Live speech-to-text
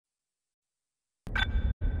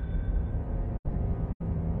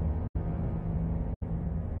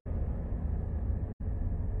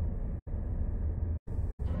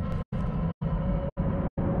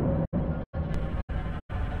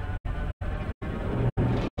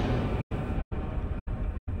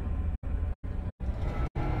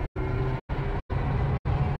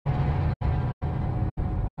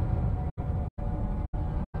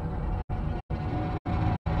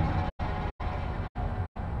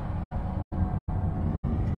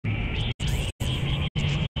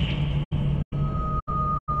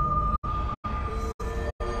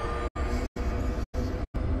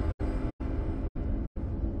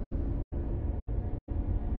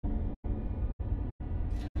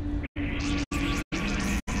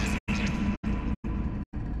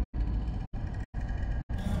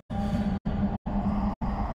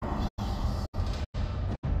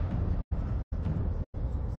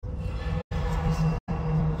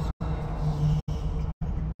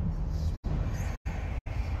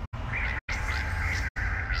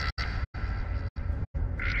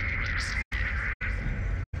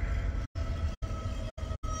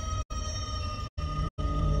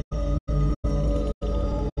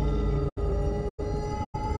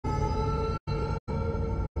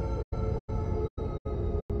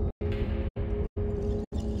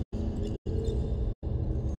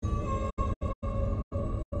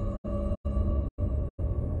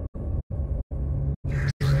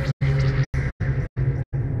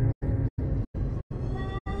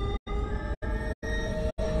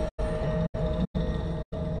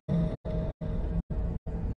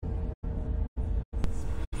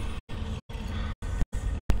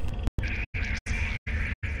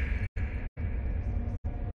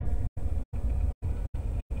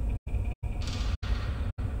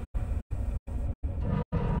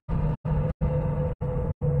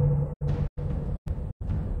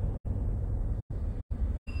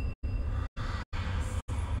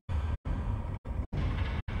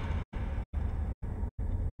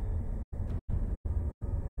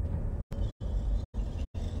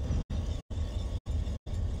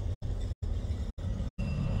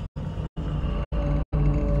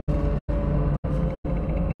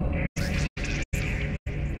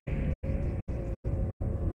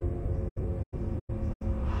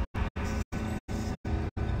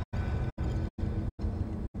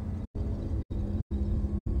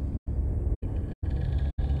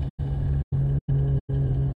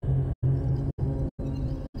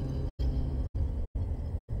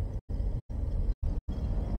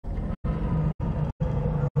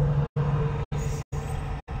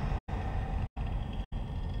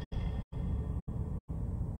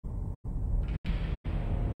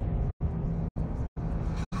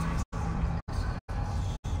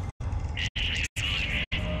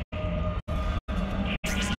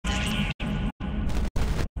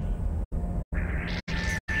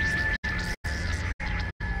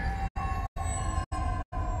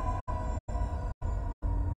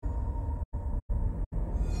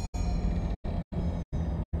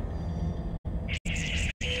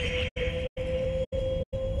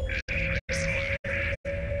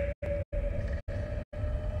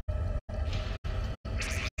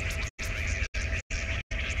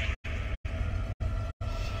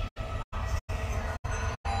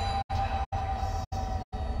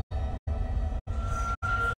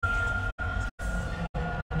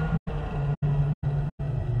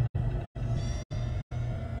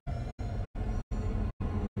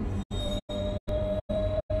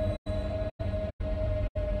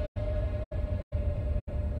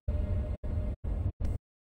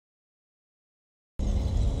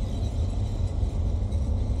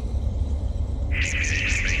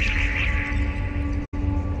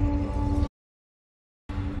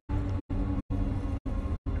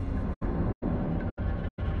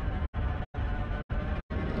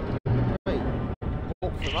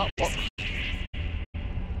hopefully that works.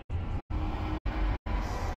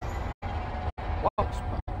 Works,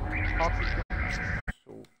 but it's hard to get.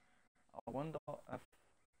 So I wonder if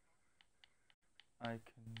I can.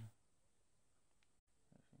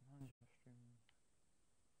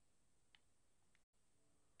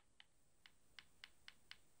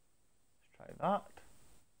 Let's try that.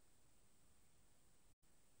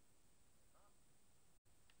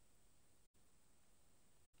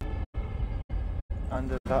 And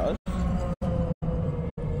that is.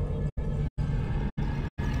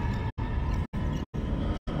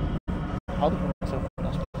 How do I put myself in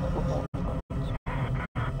this?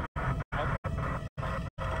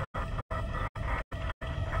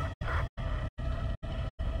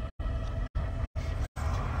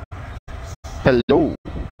 Hello.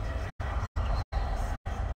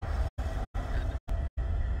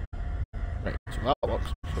 Right, so that works.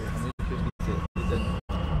 So I need to just need to put in.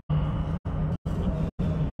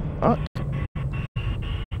 What?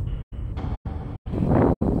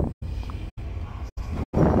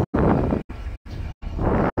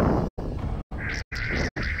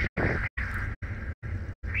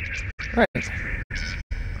 Right.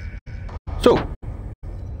 So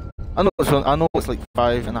I know it's like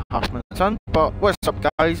 5.5 minutes in, but what's up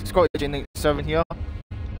guys, Scotty J97 here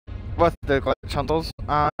with the Glitch Hunters,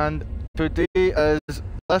 and today this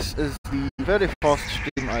is the very first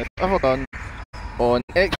stream I've ever done on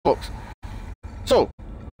Xbox. So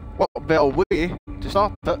what better way to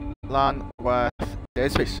start it than with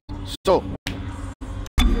Dead Space. So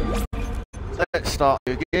let's start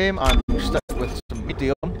the game and we'll stick with some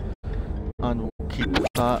medium and we'll keep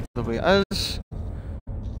that the way it is.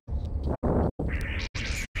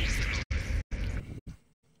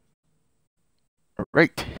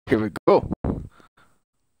 Right, here we go.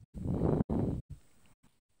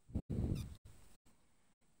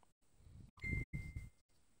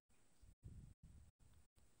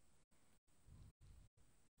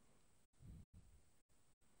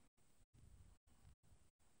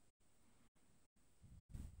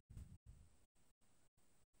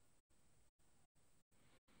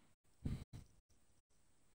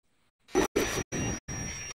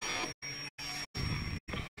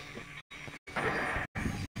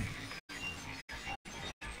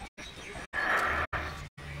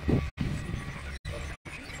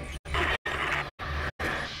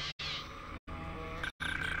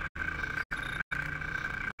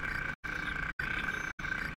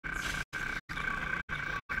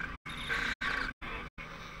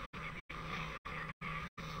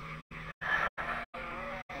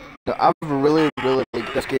 I've really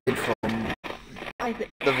liked this game from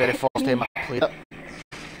the very first time I played it.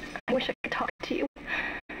 I wish I could talk to you.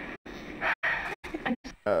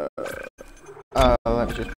 Let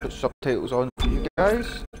me just put subtitles on for you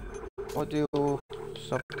guys. Audio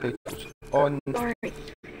subtitles on. Sorry.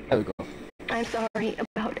 There we go. I'm sorry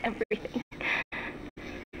about everything.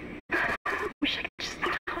 I wish I could just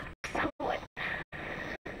talk to someone.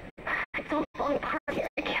 It's all falling apart here.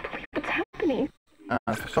 I can't believe what's happening.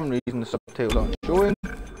 And for some reason the subtitles aren't showing.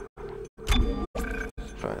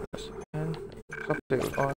 Let's try this again.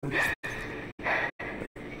 Subtitles on.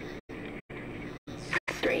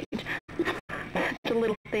 Strange. Such a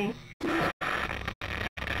little thing.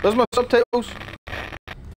 There's my subtitles.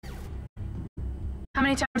 How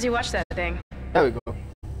many times have you watched that thing? There we go.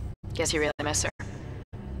 Guess you really miss her.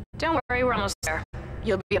 Don't worry, we're almost there.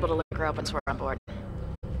 You'll be able to look her up once we're on board.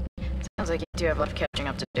 Sounds like you do have a lot of catching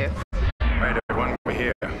up to do. Right, everyone, we're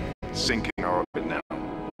here. Sinking our orbit now.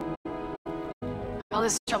 All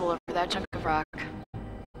this trouble over that chunk of rock.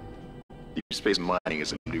 Deep space mining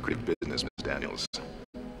is a lucrative business, Miss Daniels.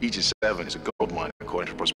 EG7 is a gold mine according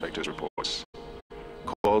to prospectors' reports.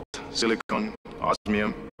 Cobalt, silicon,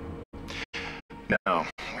 osmium. Now,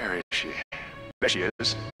 where is she? There she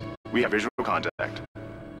is. We have visual contact.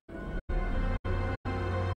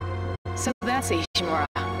 So that's Ishimura.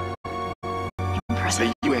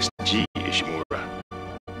 Impressive. The USG Ishimura.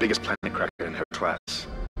 Biggest planet cracker in her class.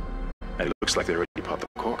 And it looks like they already popped the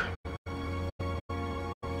cork.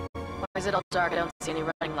 Why is it all dark? I don't see any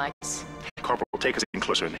running lights. Corporal, take us in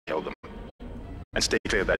closer and hail them. And stay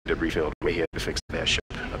clear of that debris field. We're here to fix their ship,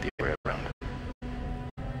 not the other way around.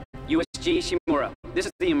 USG Ishimura, this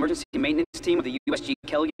is the emergency maintenance team of the USG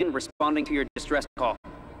Kellion responding to your distress call.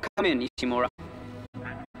 Come in, Ishimura.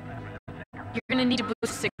 You're gonna need to boost the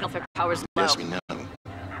signal if your power's low. Yes, we know.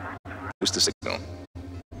 Boost the signal.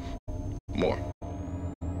 More.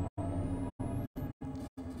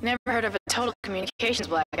 Never heard of a total communications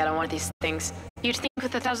blackout on one of these things. You'd think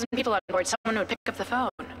with 1,000 people on board, someone would pick up the phone.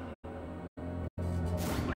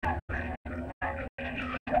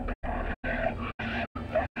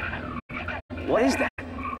 What is that?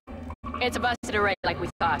 It's a busted array like we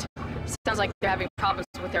thought. Sounds like they're having problems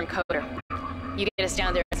with their encoder. You get us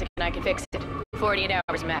down there and I can fix it. 48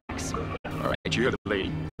 hours max. Alright, you hear the lady.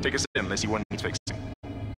 Take us in, let's see what needs fixing.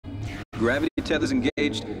 Gravity tethers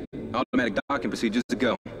engaged. Automatic docking procedures to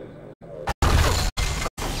go.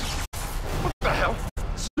 What the hell?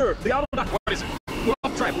 Sir, the auto dock. What is it? We're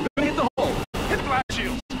off track. We're gonna hit the hole. Hit the blast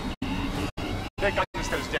shields! That guy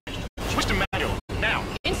instead is damaged. Switch to manual, now!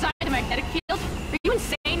 Inside the magnetic field? Are you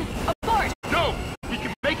insane? Abort! No! We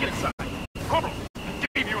can make it inside! Corporal, I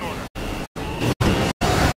gave you an order.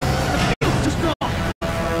 It's too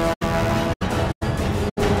strong.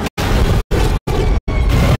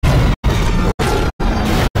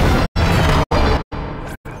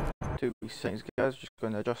 Two seconds, guys. Just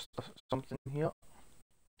going to adjust something here.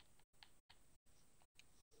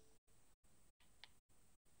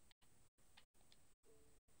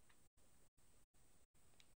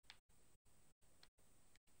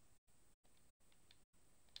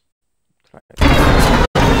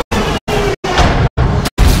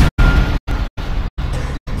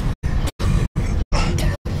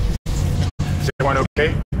 Is everyone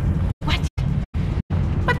okay? What?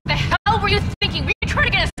 What the hell were you thinking? Were you trying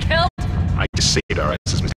to get us killed? I just saved our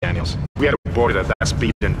asses, Miss Daniels. We had boarded at that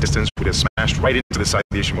speed and distance, we'd have smashed right into the side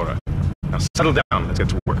of the Ishimura. Now settle down, let's get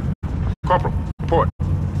to work. Corporal, report.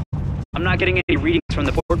 I'm not getting any readings from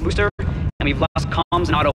the port booster, and we've lost comms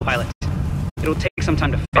and autopilot. It'll take some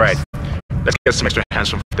time to fix. Alright, let's get some extra hands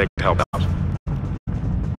from FEAR to help out.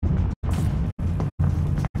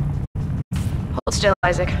 Hold still,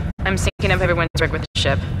 Isaac. I'm syncing up everyone's rig with the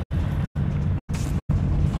ship.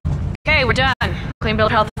 Okay, we're done. Clean bill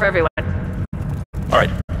of health for everyone.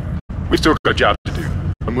 Alright, we've still got a job to do.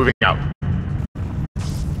 We're moving out.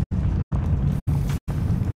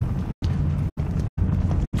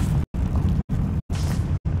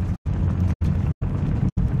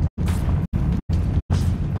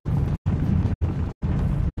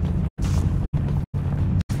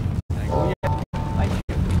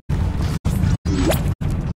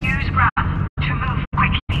 Use ground to move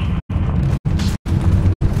quickly.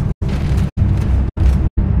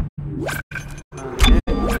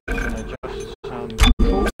 Adjust some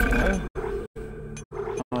control now.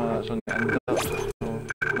 It's on the end of it,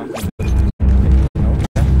 so nothing.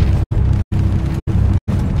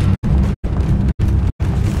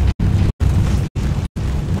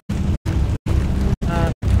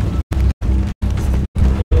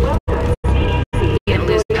 You didn't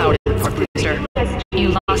lose power to the port booster. You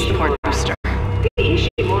lost the port booster. The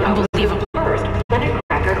Ishimura was the Unbelievable. first planet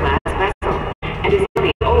cracker class vessel and is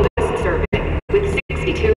the oldest survey with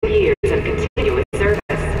 62 years of continuous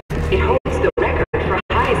service. It holds the record for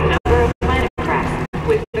highest number of planet crafts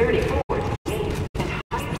with 34 today and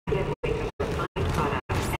highest deadweight of refined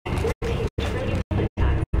products and 14 trillion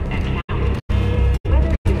tons and counting.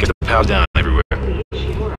 Whether you Get the pals down everywhere. the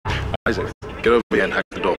Ishimura Isaac, get over here and hack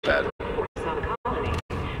the door pad. force on the colony,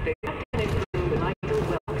 the captain and crew would like to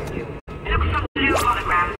welcome you. Look for blue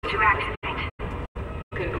holograms to activate.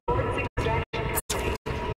 Concordance extraction company.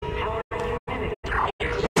 Power unlimited.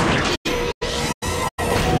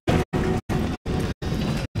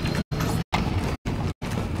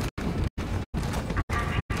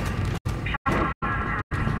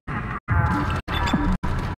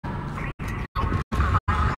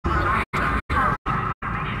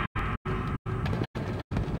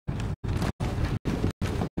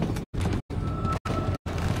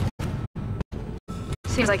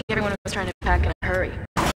 Seems like everyone was trying to pack in a hurry.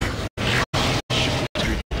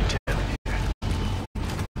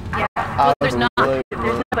 Yeah, there's not.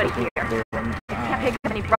 There's nobody here. Can't pick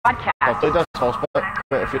up any I've broadcasts. played this hospital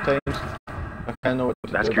quite a few times. I kind of know what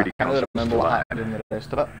to That's do, security but I can't really council remember what slide. happened in the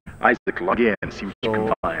rest of it. Isaac, log in and see what you can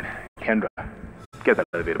So- find. Kendra, get that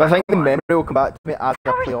elevator. But I think the memory will come back to me as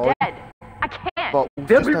I play on. Dead. I can't. But we'll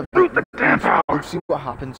They'll just have reboot the damn power. we'll see what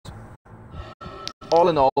happens. All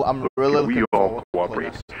in all, I'm really If we looking all forward to playing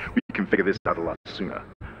cooperate, this. we can figure this out a lot sooner.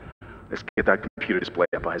 Let's get that computer display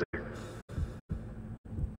up, Isaac.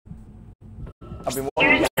 I've been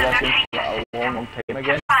wanting to play this game for a long time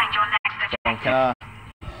again. Find your next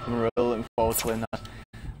I'm really looking forward to playing this.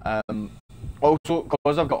 Also,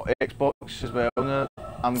 because I've got Xbox as well now,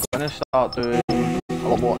 I'm going to start doing a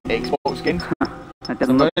lot more Xbox games. That I'm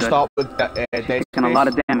doesn't going look to good. start with Dead Space. Taking a lot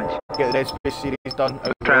of damage. Get the Dead Space series done.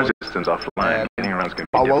 Transit system's offline. Getting around's gonna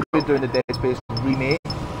But I be will be difficult. doing the Dead Space remake.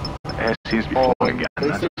 It seems to be on flowing again.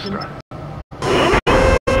 That's a PlayStation. start.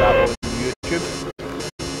 That on YouTube.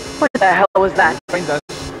 What the hell was that? Find this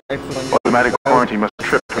episode on Automatic quarantine must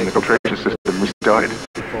trip when the filtration system restarted.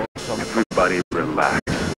 YouTube for some Everybody relax.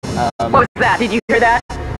 What was that? Did you hear that?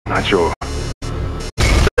 Not sure.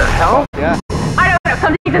 What the hell? Yeah. I don't know.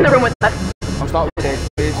 Something's in the room with us. I'm starting with dead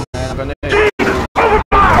space and then I'm gonna...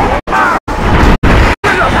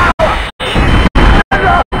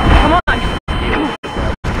 Come on.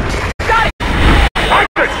 Got it!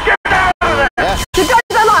 Get out of there! Yeah. The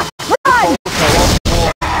guns are locked! Run!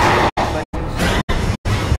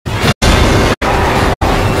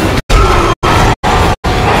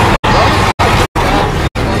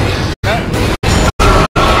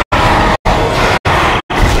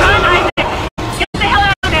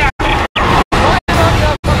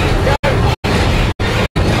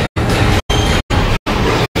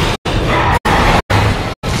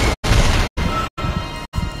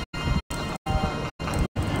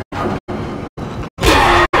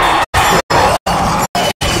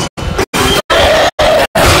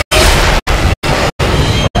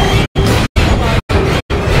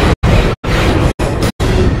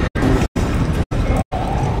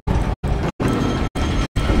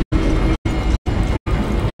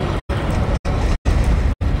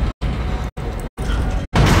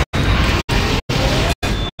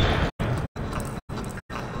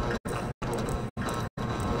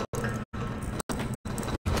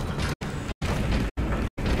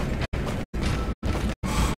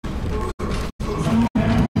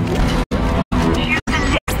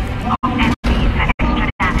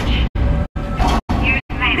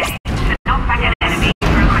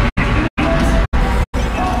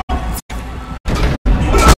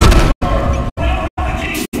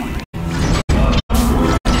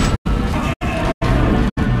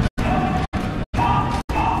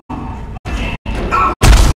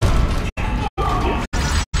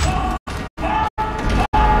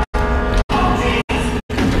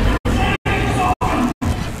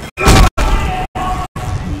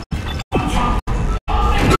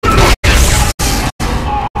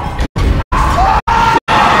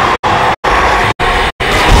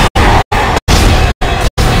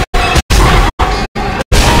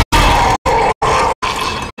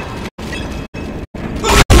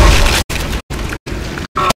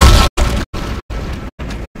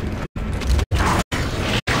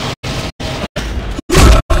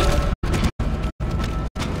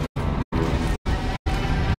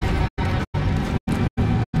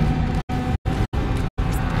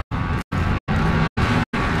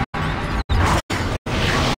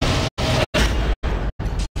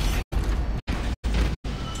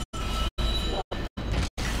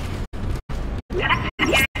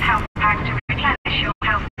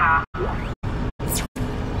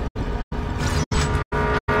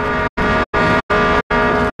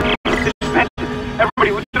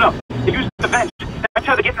 Everybody listen up. They use the vent. That's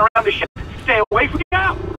how they're getting around the ship. Stay away from me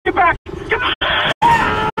now. Get back. Get back.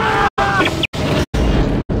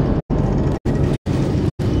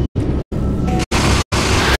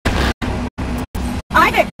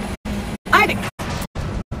 Isaac! Isaac!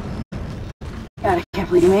 God, I can't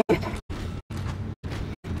believe you made it.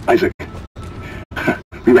 Isaac,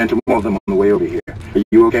 we ran into more of them on the way over here. Are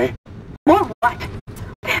you okay? More what? What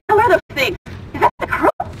the hell are those things? Is that the crew?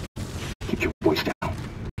 Keep your voice down.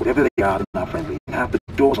 Whatever they are, they're not friendly. And half the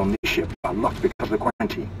doors on this ship are locked because of the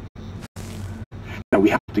quarantine. Now, we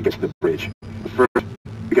have to get to the bridge. But first,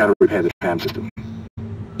 we gotta repair the tram system.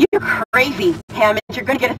 You're crazy, Hammond. You're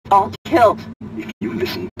gonna get us all killed. If you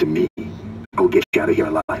listen to me, I'll get you out of here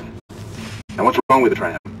alive. Now, what's wrong with the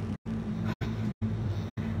tram?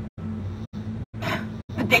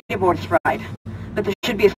 The data board is fried, but there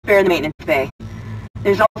should be a spare in the maintenance bay.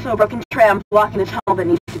 There's also a broken tram blocking the tunnel that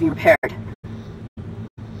needs to be repaired.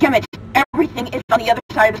 Damn it! Everything is on the other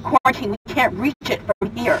side of this quarantine. We can't reach it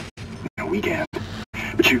from here. No, we can't.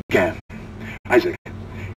 But you can. Isaac,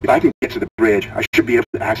 if I can get to the bridge, I should be able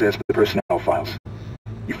to access the personnel files.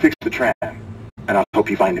 You fix the tram, and I'll help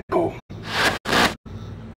you find Nicole.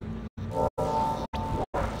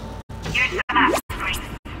 Use the map screen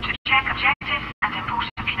to check objectives and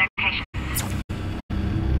important locations.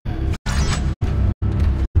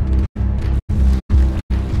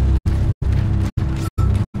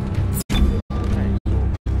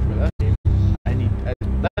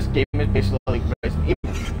 This game is basically like Resident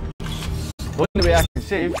Evil. The only way I can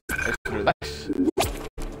save is through this. So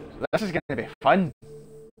this is going to be fun.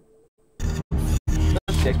 This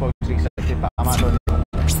is Xbox 360, but I'm actually not.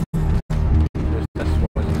 This was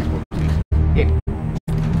Xbox 360 game.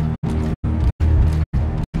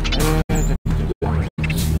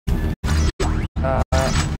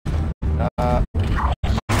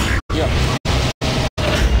 Yeah.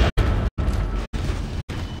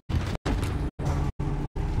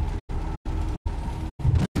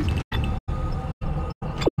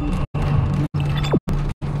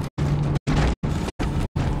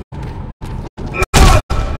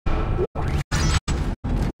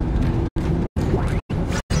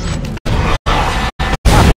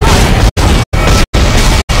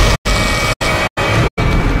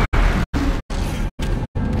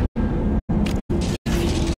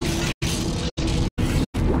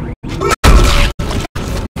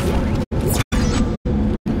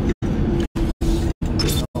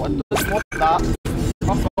 don't want that.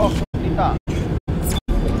 Fuck off, don't need that.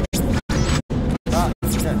 That,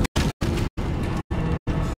 yes.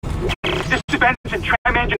 This is Benson,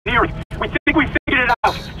 Tram Engineering. We think we figured it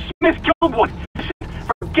out. Smith killed one.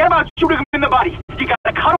 Forget about shooting him in the body. You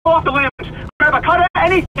gotta cut off the limbs. Grab a cutter,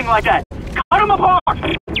 anything like that. Cut him apart!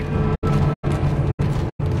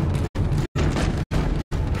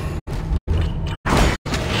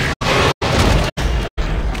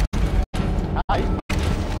 Hi.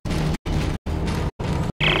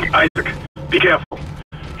 Isaac, be careful.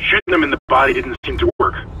 Shooting them in the body didn't seem to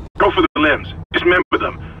work. Go for the limbs. Dismember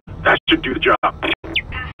them. That should do the job. Conserve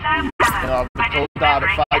I've been told that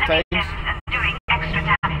 5 times. and doing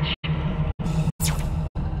extra damage.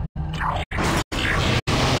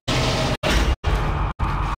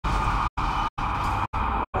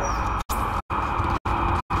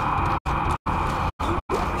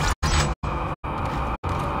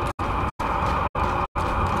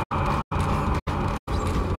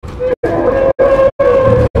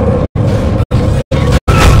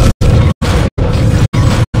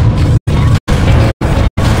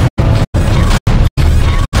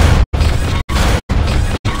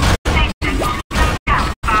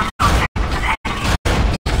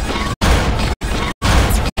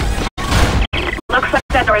 Looks like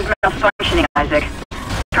that door is malfunctioning, Isaac.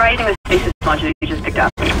 Try using the stasis module you just picked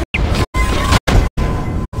up.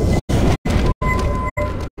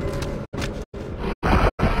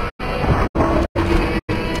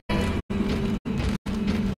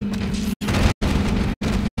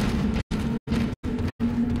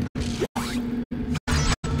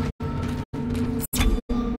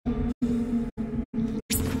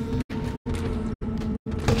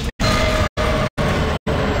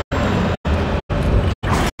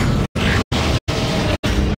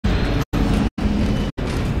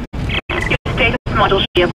 Stasis module should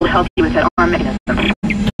be able to help you with that arm mechanism.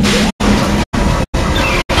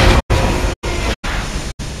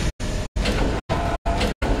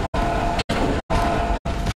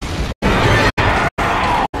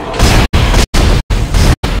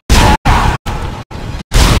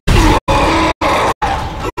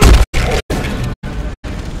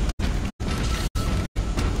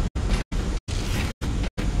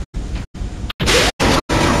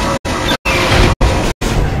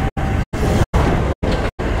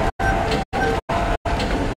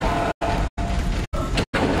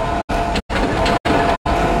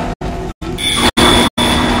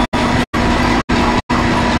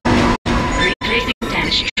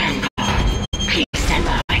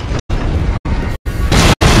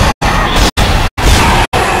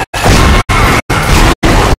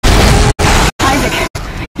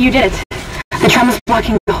 You did it. The tram is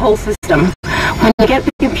blocking the whole system. When you get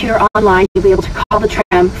the computer online, you'll be able to call the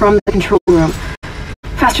tram from the control room.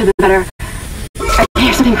 Faster the better. I can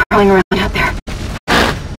hear something crawling around out there.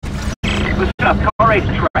 Listen up, car 8's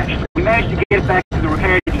trashed. We managed to get it back to the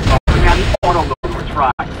repair depot, but now the auto loader's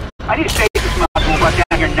fried. I need to save this module right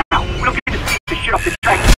down here now. We don't get to see the shit off the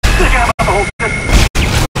track. It's gonna get about the whole system.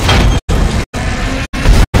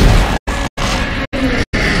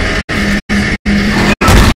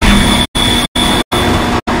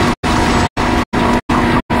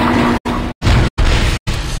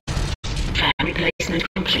 Replacement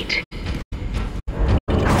complete.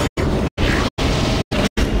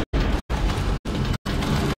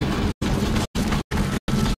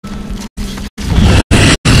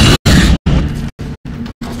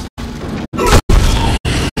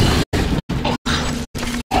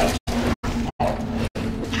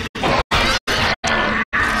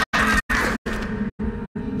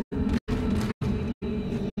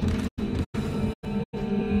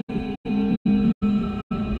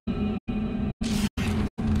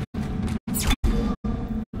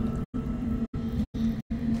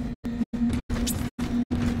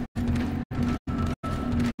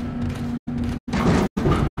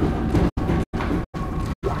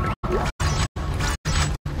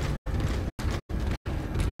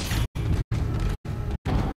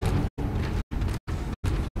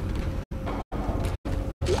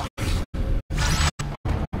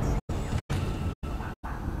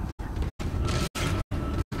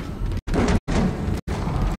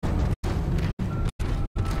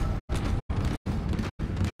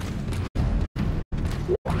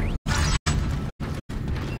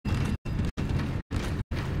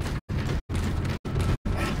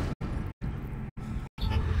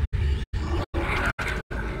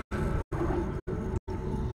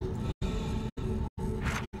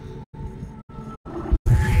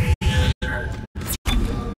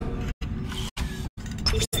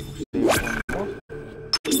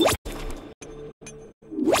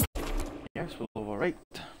 Yes, we'll overwrite.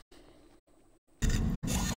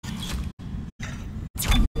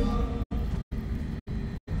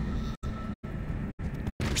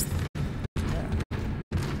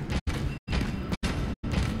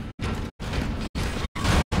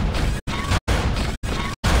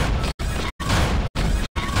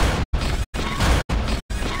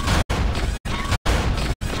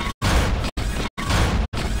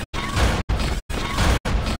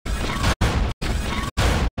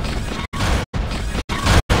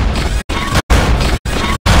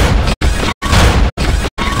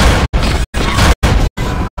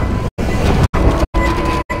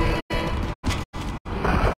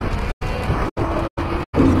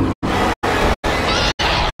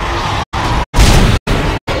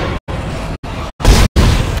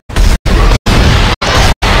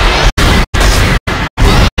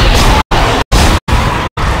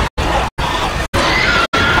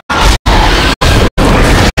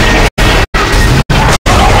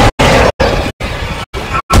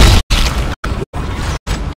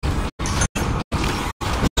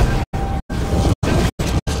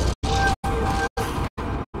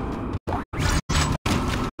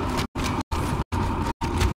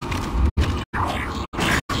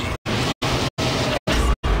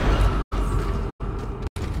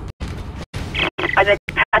 Isaac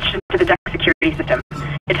patched into the deck security system.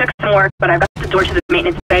 It took some work, but I left the door to the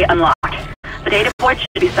maintenance bay unlocked. The data port should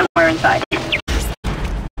be somewhere inside.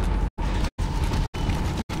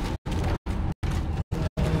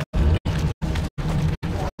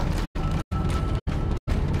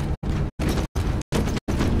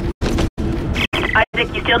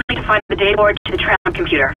 Isaac, you still need to find the data board to the tram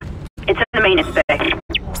computer. It's in the maintenance bay.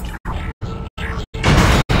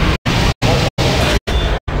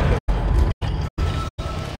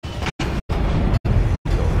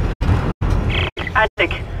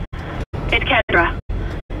 Isaac, it's Kendra.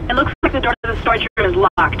 It looks like the door to the storage room is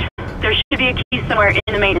locked. There should be a key somewhere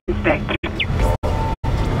in the maintenance bay.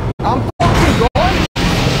 I'm fucking going!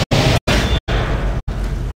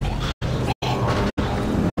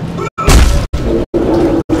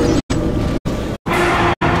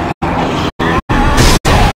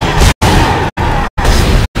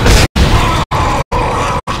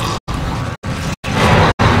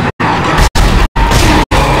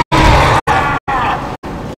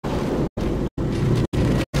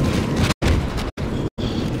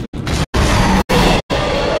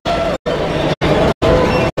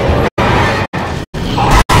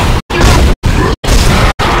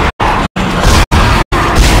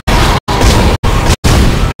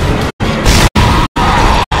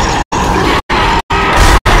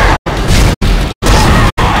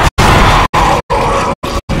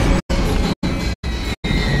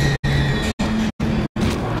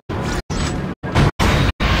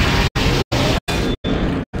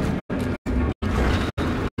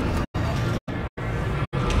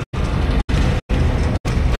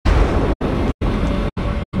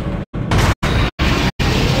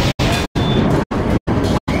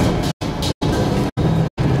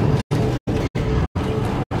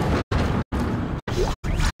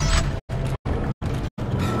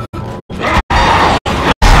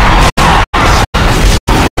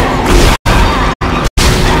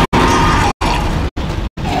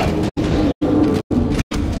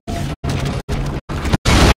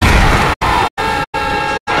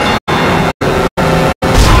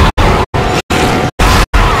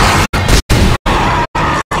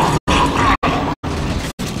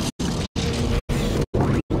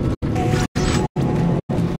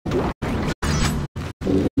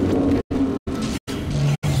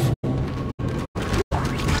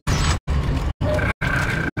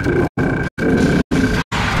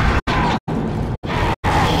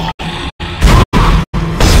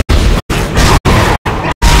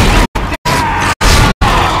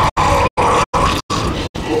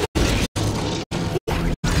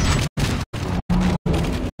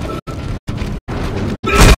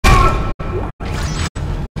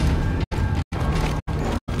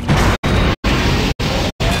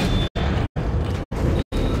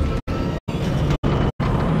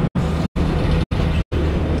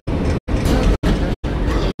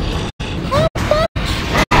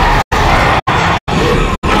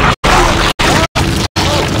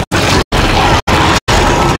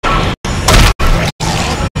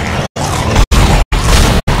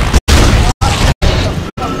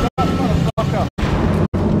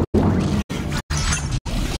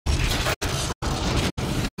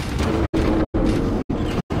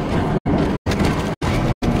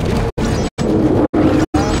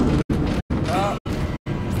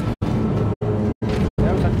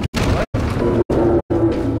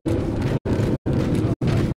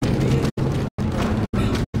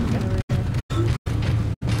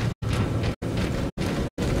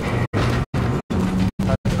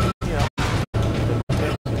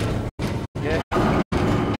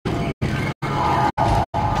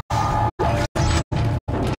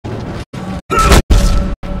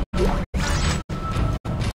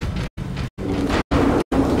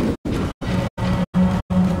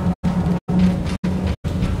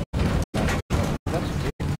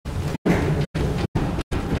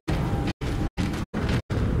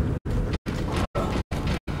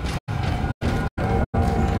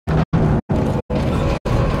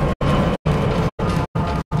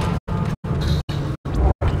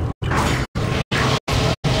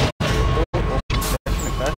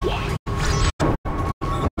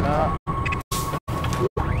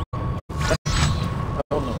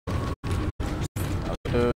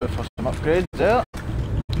 upgrades there.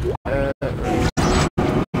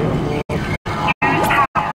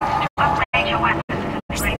 Upgrade your weapons.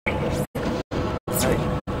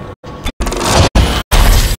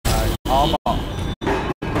 Armor.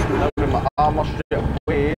 Upgrade my armor straight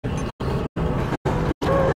away.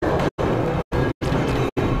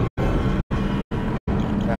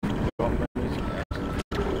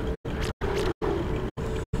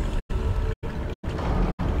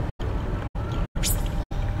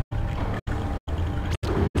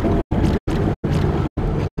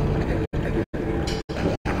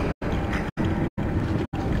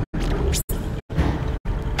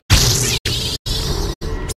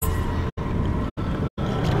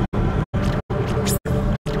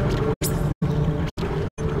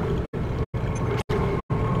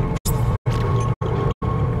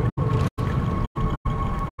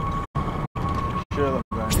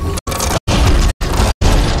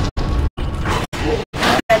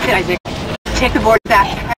 Take the board back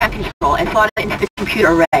to command control and slot it into the computer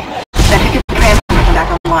array. That should get the transformer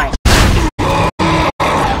back online.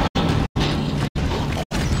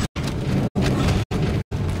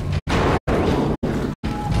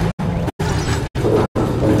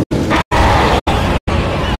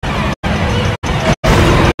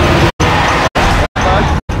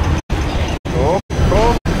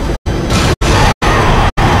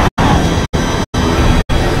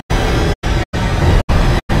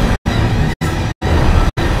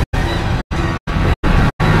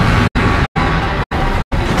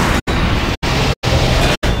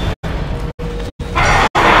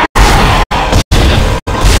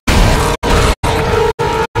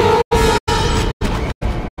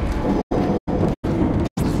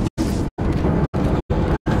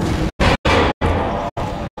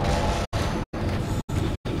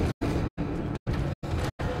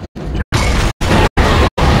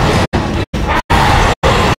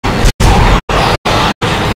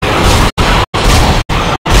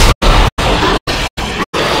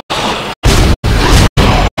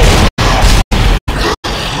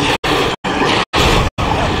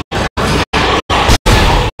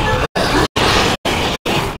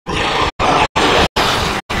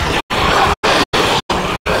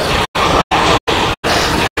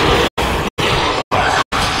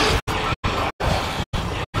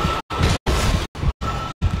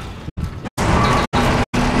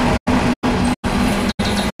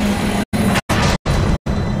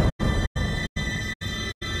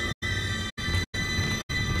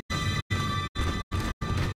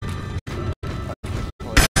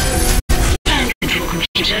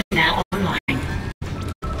 Computer now online.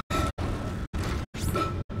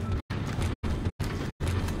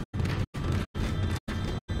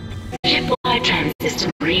 Ship-wide tram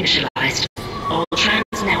system reinitialized. All trams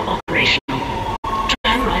now operational.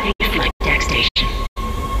 Tram arriving at flight deck station.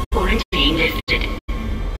 Quarantine lifted.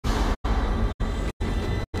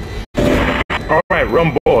 Alright, we're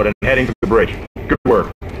on board and heading to the bridge. Good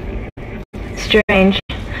work. Strange.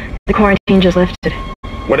 The quarantine just lifted.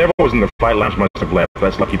 Whatever was in the flight lounge must have left.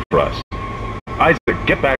 That's lucky for us. Isaac,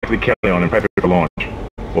 get back to the Kellyon and prep it for launch.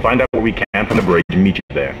 We'll find out what we can from the bridge and meet you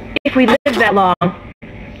there. If we live that long,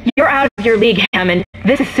 you're out of your league, Hammond.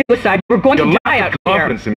 This is suicide. We're going to die out here. Your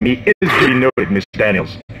confidence in me is to be noted, Miss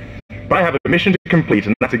Daniels. But I have a mission to complete,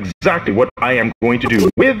 and that's exactly what I am going to do,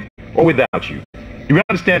 with or without you. You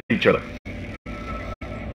understand each other.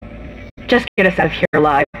 Just get us out of here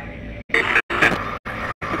alive.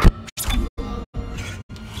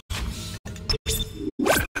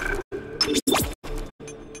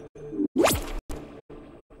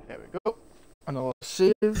 There we go. Another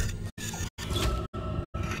save.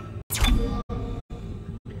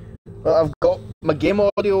 Well, I've got my game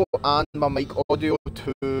audio and my mic audio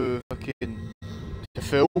to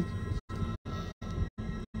full.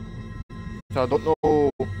 So I don't know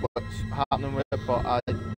what's happening with it, but I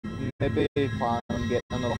maybe plan on getting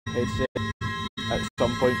another headset at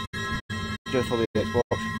some point just for the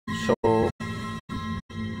Xbox. So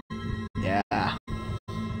yeah.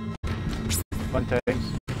 Fun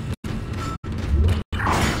times.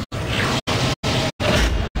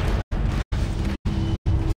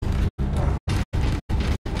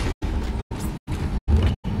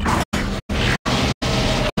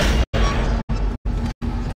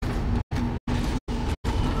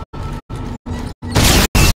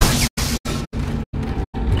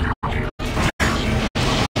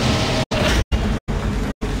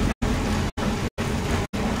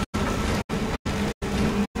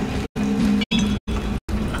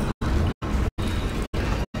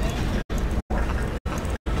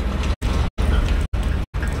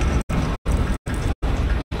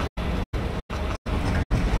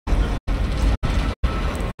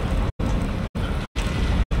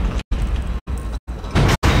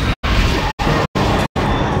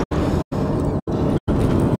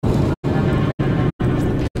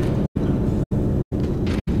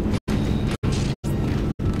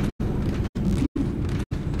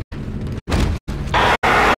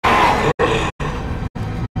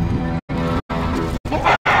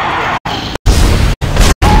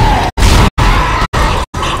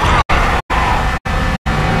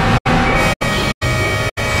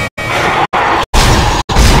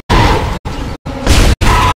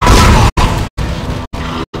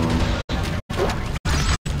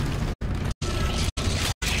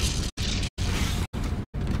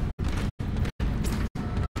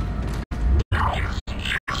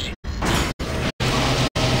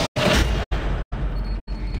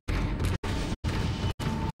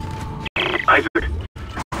 Isaac,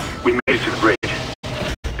 we made it to the bridge.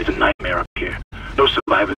 It's a nightmare up here. No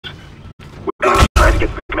survivors. We're going to try to get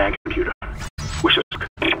to the command computer.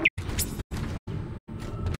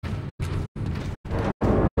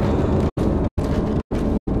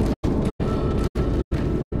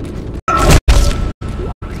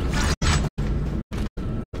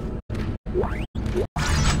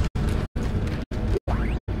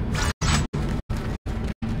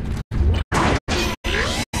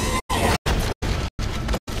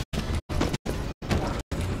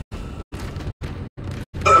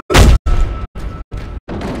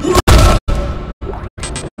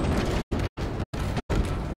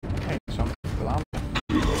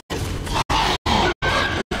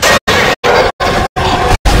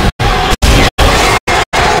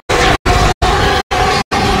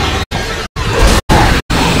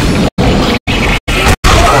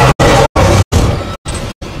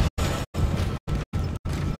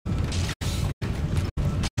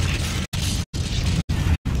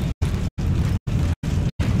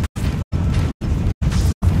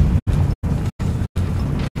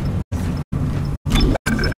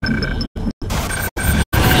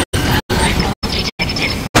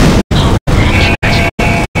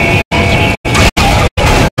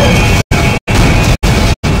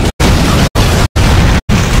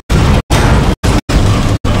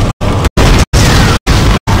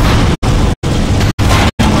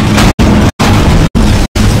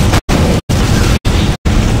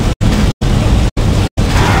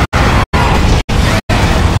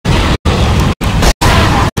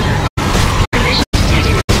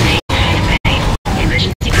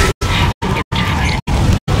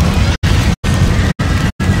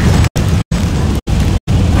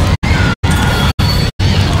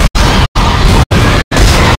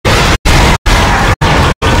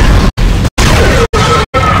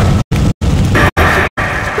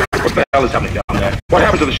 hell is happening down there? What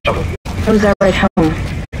happened to the shuttle? That was our ride home.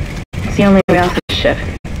 It's the only way off the ship.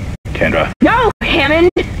 Kendra, No, Hammond!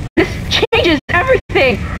 This changes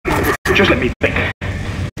everything! just let me think.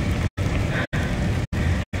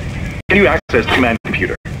 Can you access the command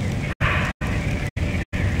computer?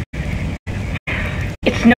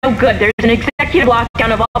 It's no good. There's an executive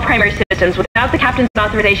lockdown of all primary systems. Without the captain's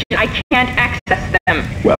authorization, I can't access them.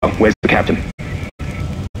 Well, where's the captain?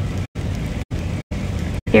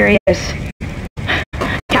 Here he is.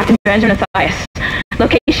 Captain Benjamin Matthias.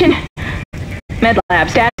 Location? Med lab.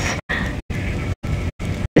 Status?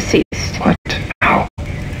 Deceased. What? How?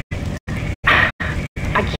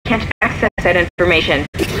 I can't access that information.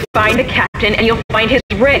 Find the captain and you'll find his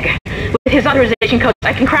rig. With his authorization codes,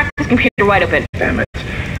 I can crack this computer wide open. Damn it.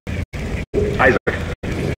 Isaac,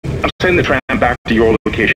 I'm sending the tram back to your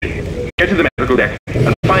location. Get to the medical deck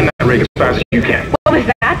and find that rig as fast as you can. What was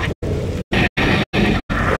that?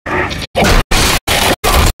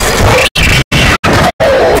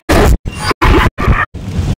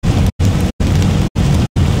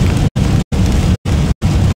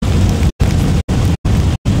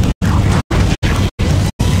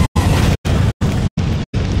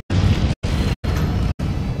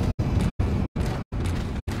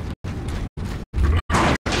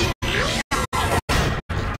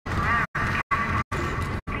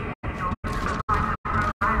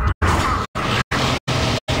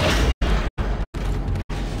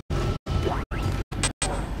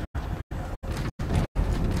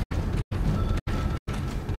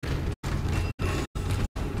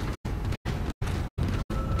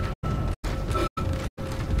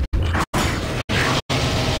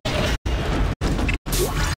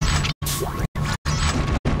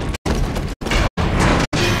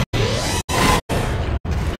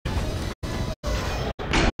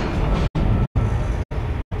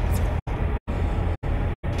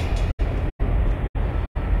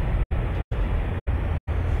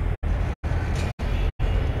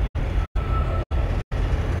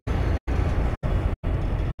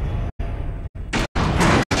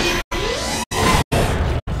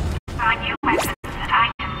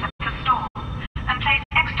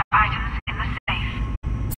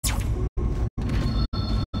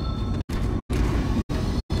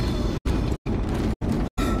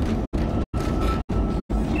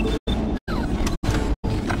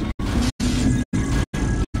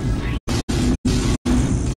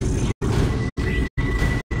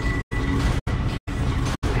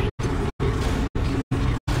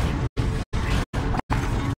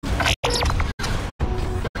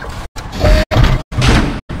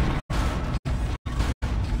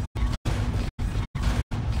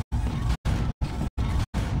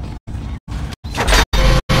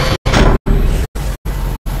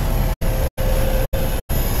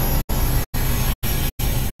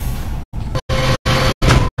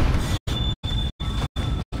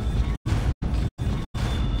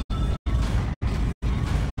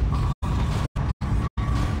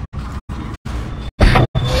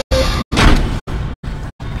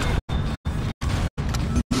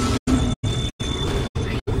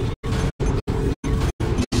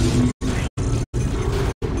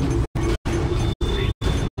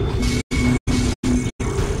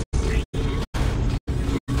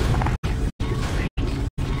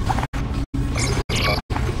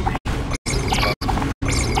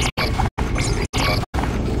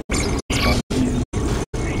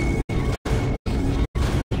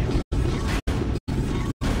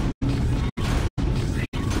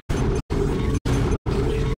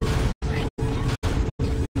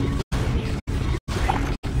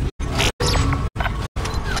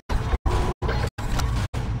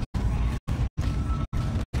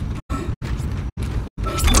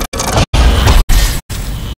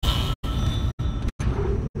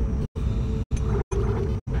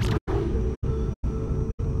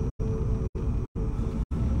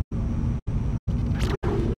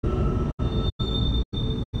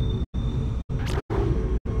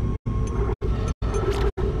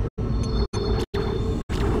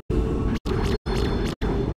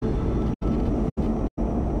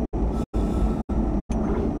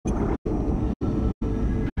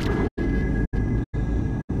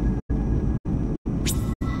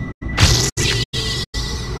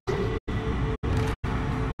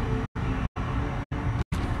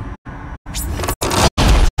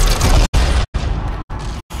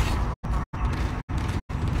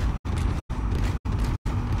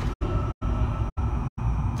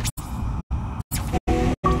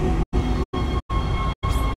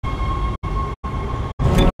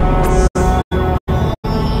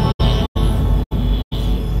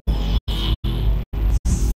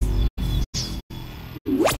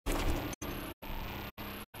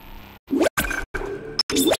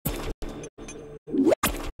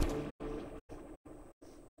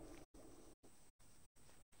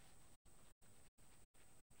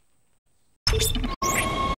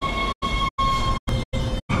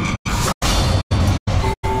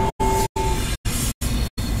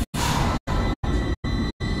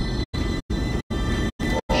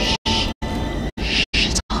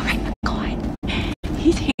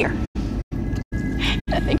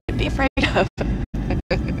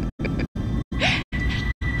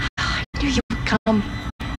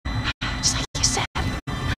 Just like you said.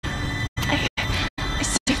 I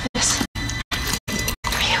saved this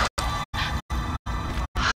for you.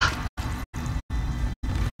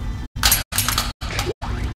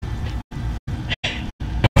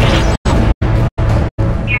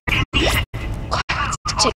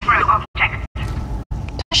 Take object.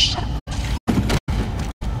 Shut up.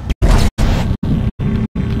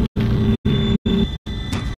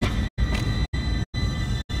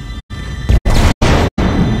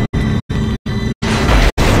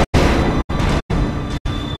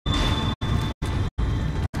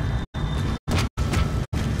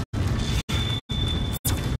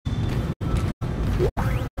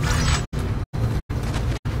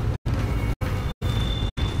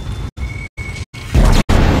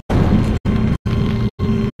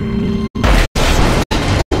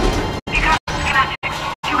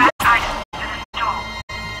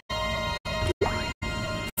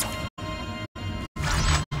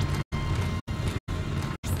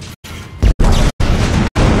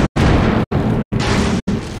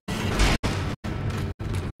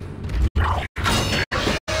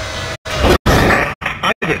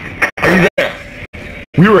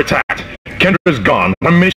 We were attacked. Kendra's gone.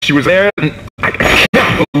 I missed she was there, and I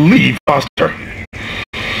can't believe I lost her.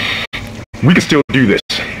 We can still do this.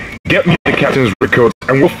 Get me the captain's records,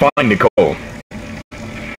 and we'll find Nicole.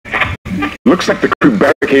 Looks like the crew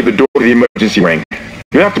barricaded the door to the emergency wing.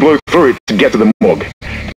 You'll have to blow through it to get to the morgue.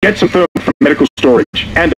 Get some thermal from medical storage,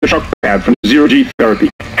 and a shock pad from zero-G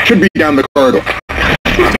therapy. Should be down the corridor.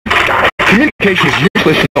 Communication is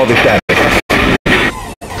useless with all this static.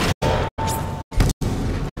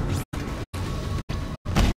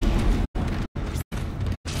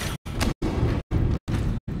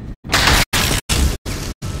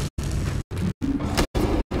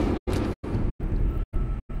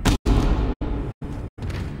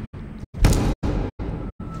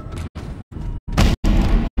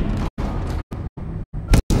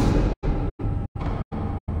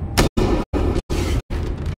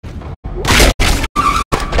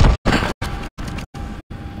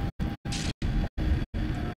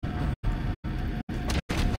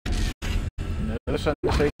 This one,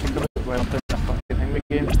 so you can go well, I'm doing a fucking thing with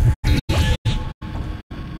games.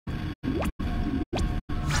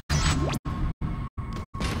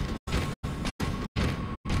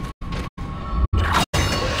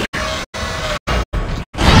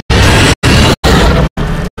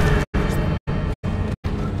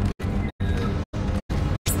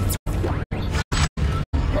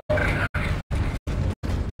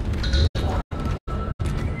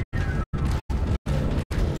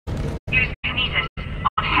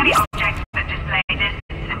 Heavy objects that display this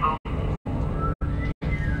symbol.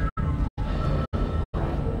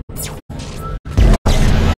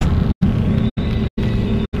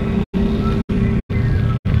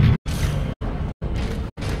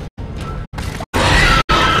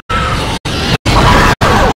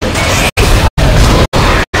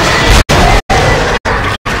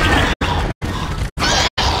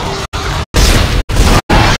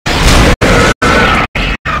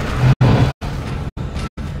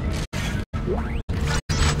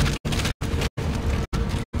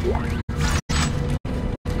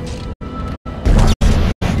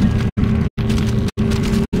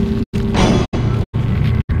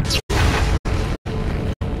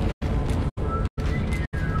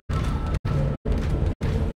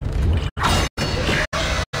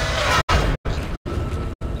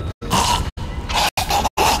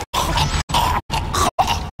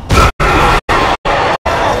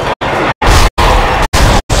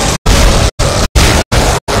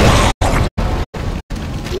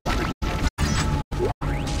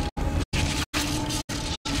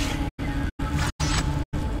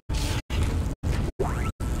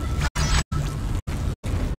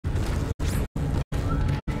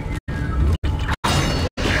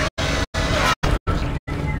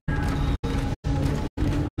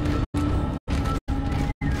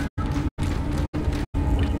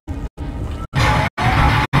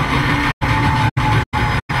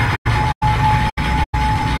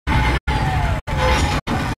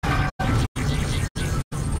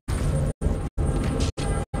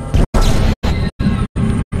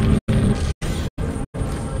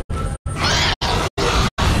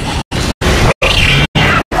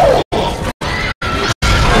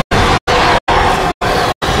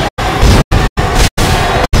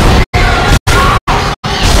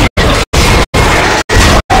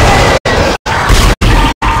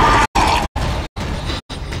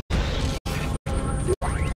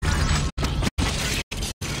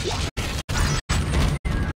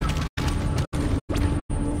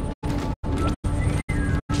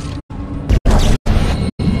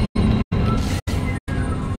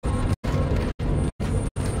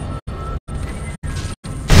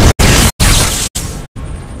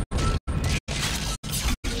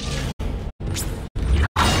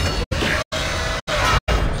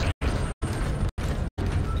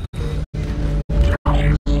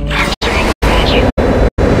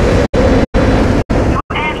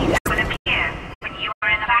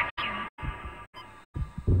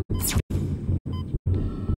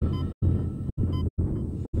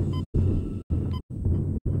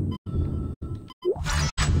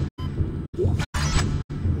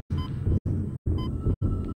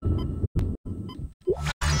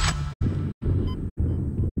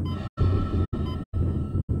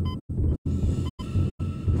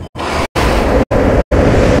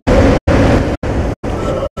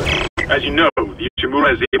 As you know, the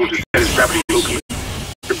Ishimura is able to set its gravity locally.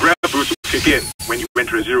 The grab boost will kick in when you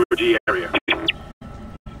enter a zero-G area.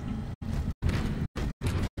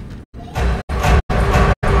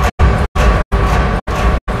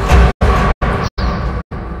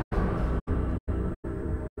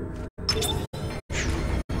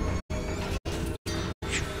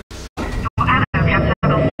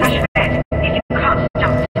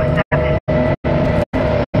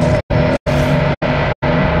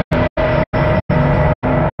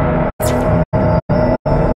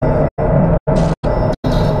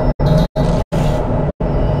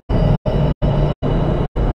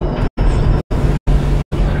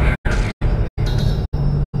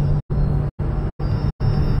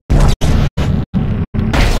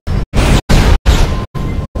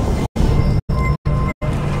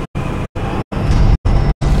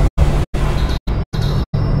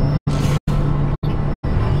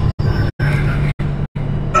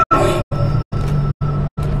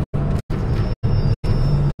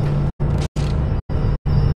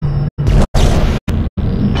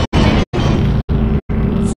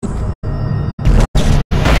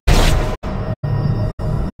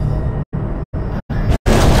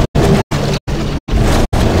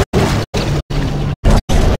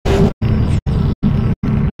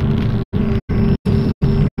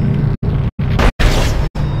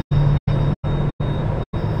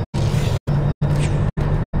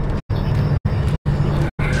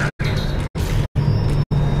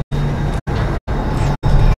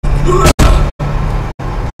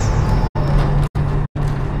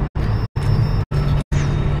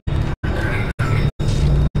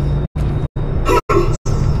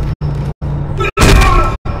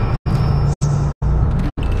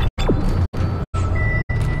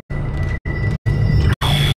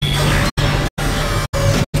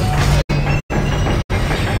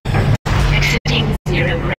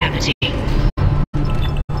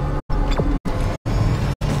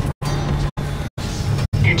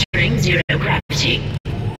 Entering zero gravity.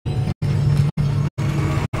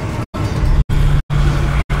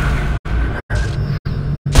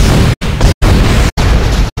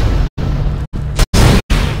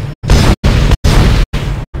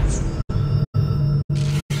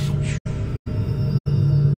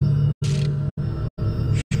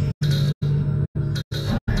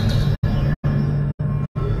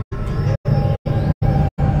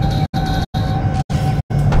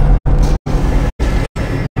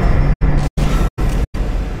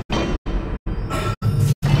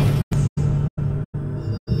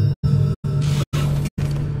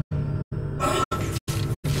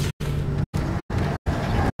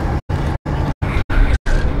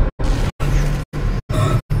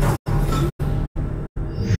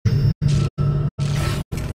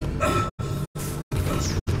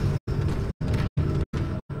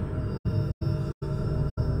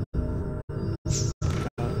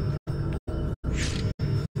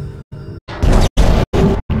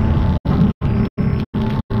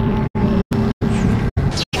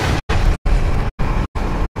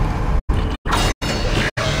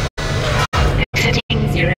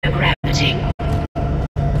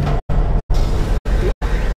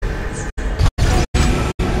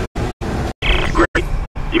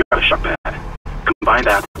 Combine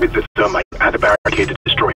that with the thermite at the barricade to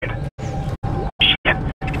destroy it. Shit.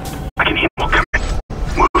 I can hear more coming.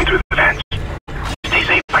 Moving through the vents. Stay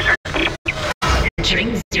safe, Weiser.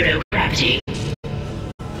 Entering zero gravity.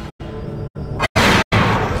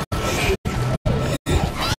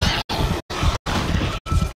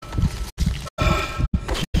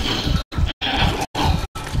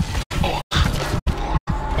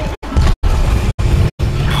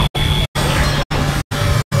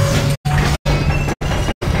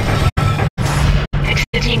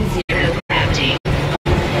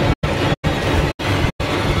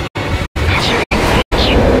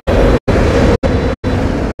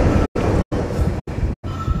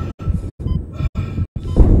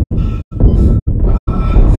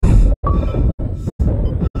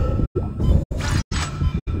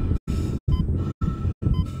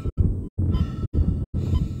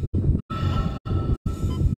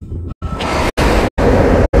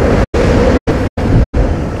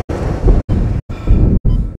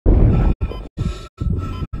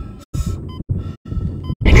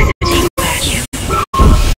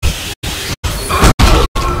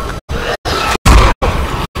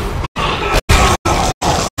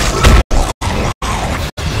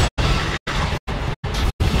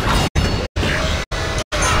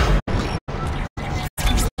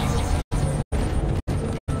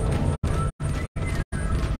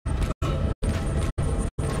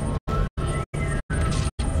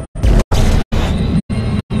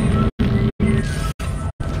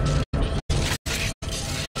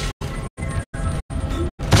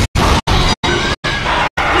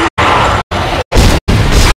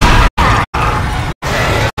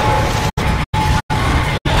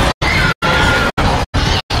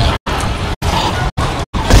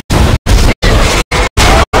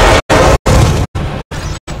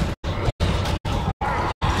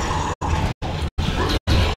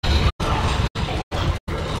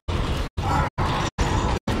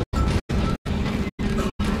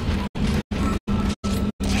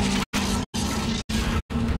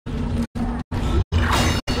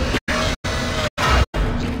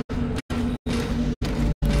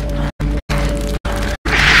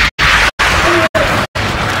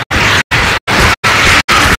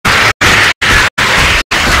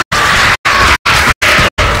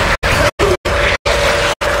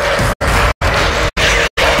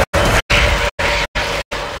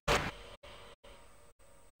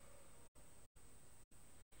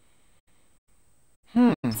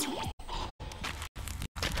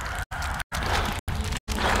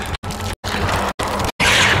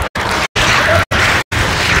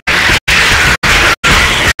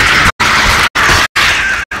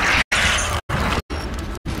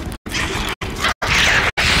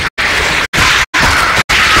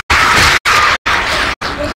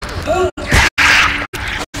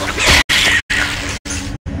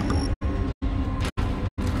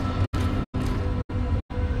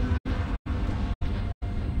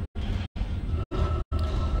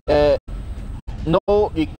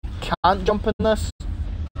 No, you can't jump in this.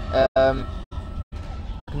 You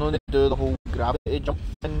can only do the whole gravity jump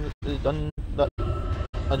thing that they've done, that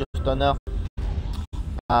I just done there.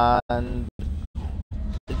 And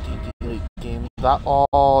the DD games, that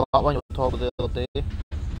one you talked about the other day.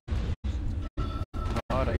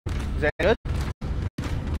 Alright. Is that good?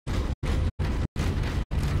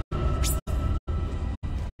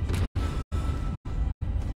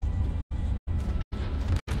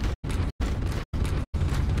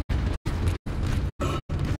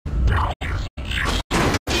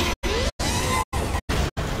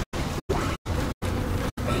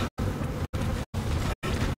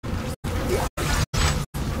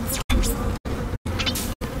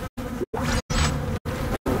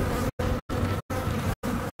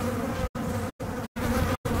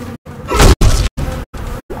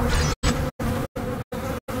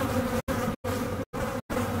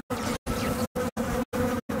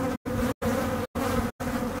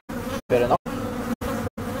 Fair enough.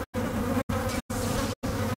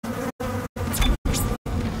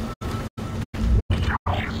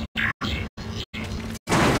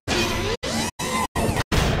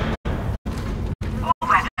 All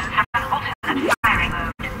weapons have an alternate firing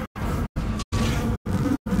mode.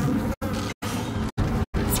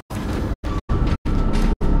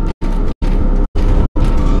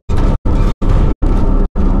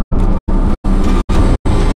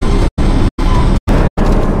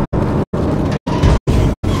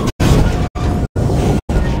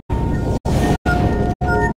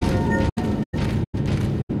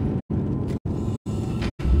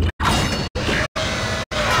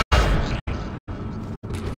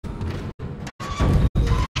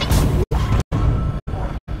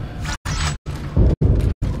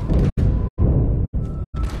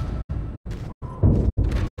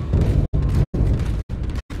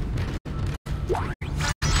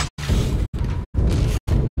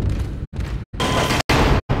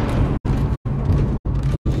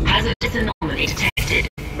 Hazardous anomaly detected.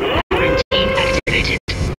 Quarantine activated.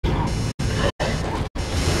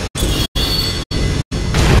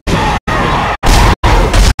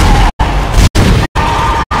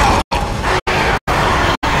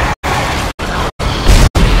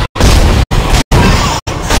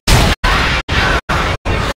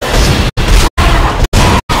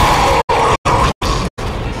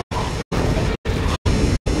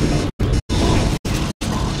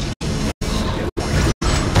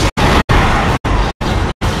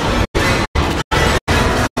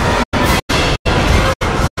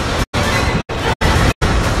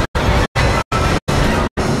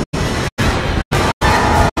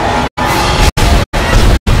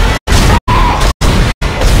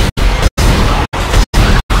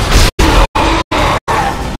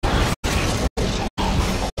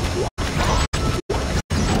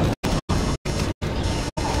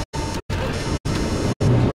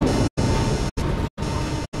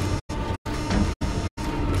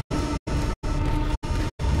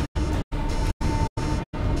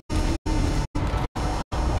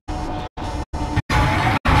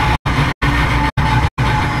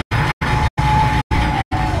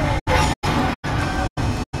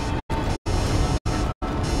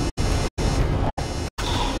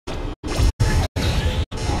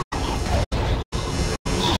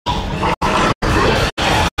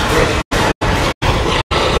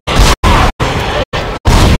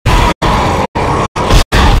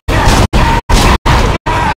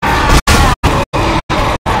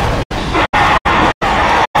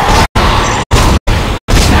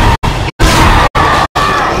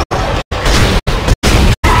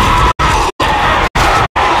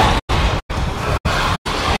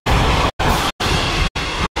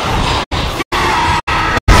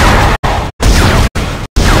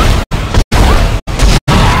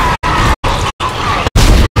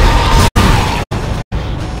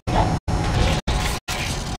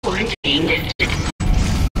 Quarantine lifted.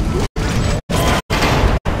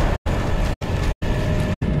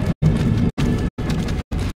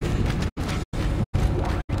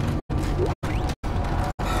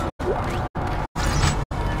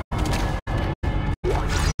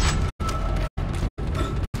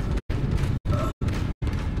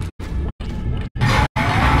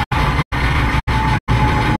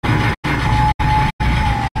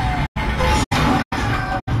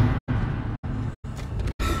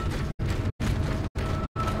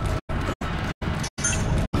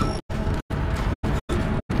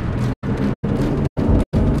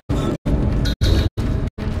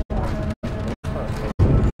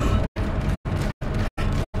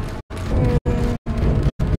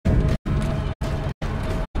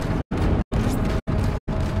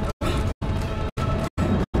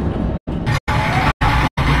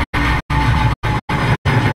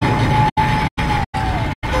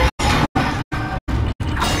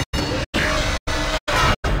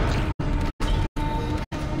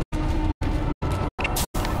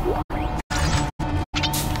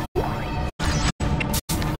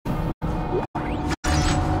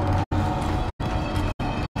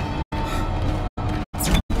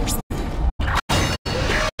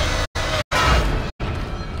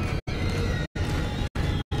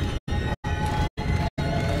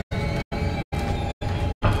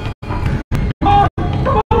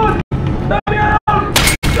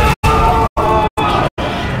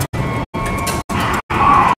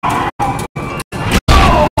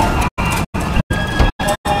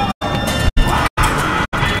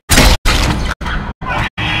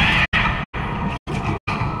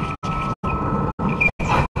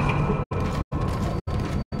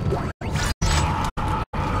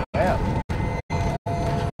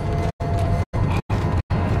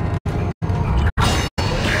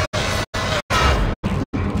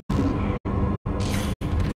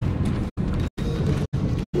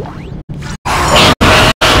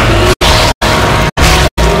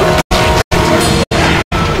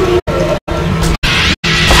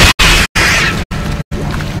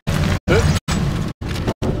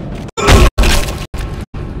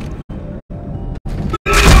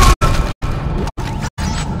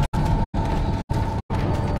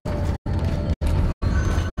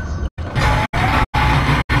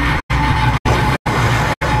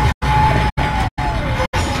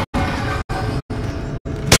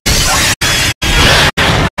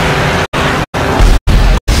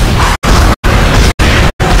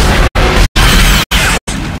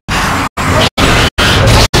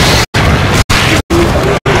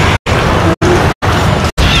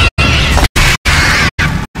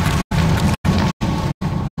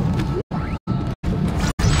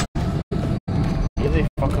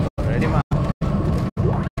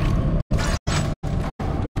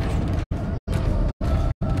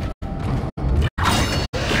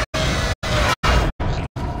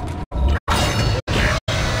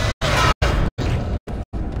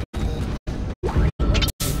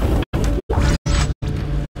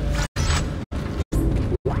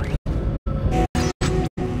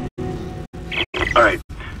 Alright.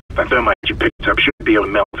 If I thermite you picked up, should be able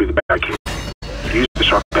to melt through the barricade. Use the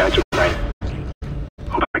sharp pads with knife.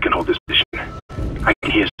 Hope I can hold this position. I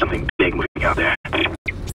can hear something big moving out there.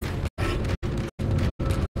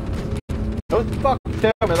 Don't fucking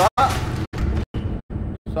tell me that.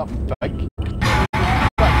 Something big.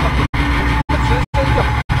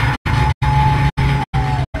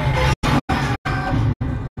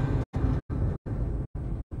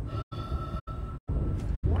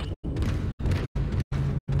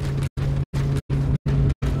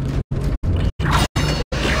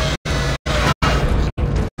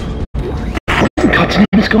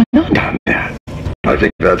 What's going on down there? I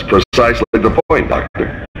think that's precisely the point,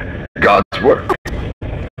 Doctor. God's work.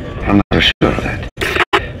 I'm not so sure of that.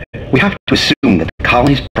 We have to assume that the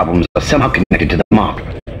colony's problems are somehow connected to the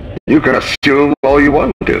marker. You can assume all you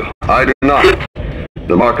want to. I do not.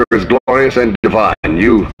 The marker is glorious and divine.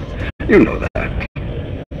 You know that.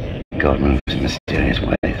 God moves in mysterious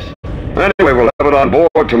ways. Anyway, we'll have it on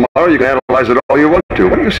board tomorrow. You can analyze it all you want to.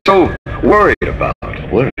 What are you so worried about?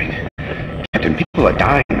 Worried? Captain, people are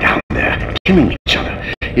dying down there, killing each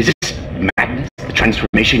other. Is this madness the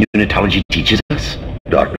transformation unitology teaches us?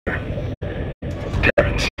 Doctor,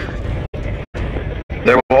 Terrence,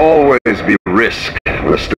 there will always be risk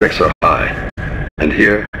when the stakes are high. And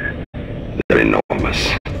here, they're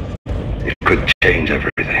enormous. It could change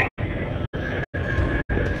everything.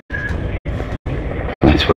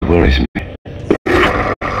 That's what worries me.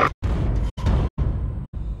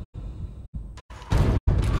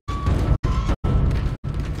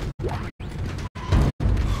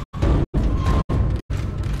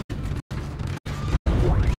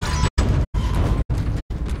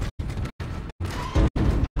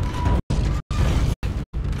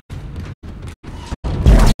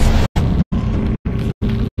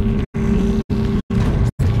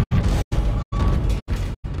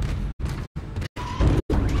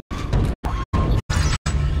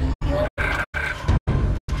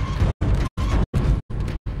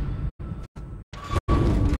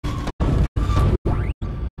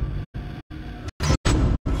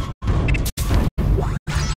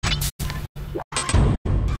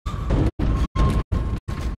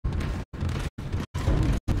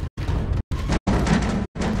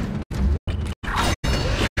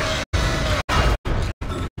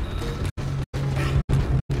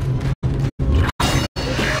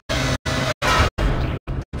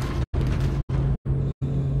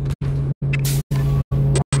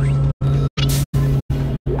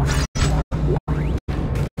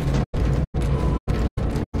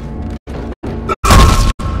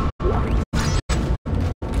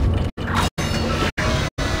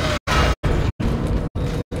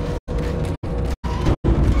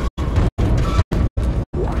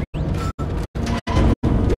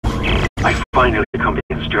 Finally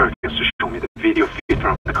convinced Jurgens to show me the video feed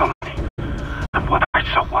from the colony. And what I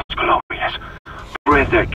saw was glorious,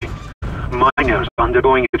 breathtaking. Miners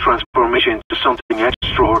undergoing a transformation into something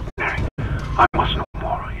extraordinary. I must know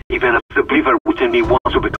more. Even if the believer within me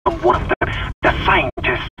wants to become one of them, the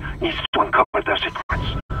scientist needs to uncover their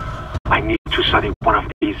secrets. I need to study one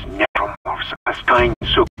of these necromorphs, as Kine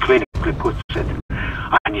so clinically puts it.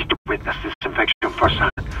 I need to witness this infection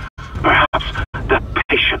firsthand. Perhaps the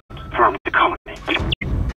patient from the colony.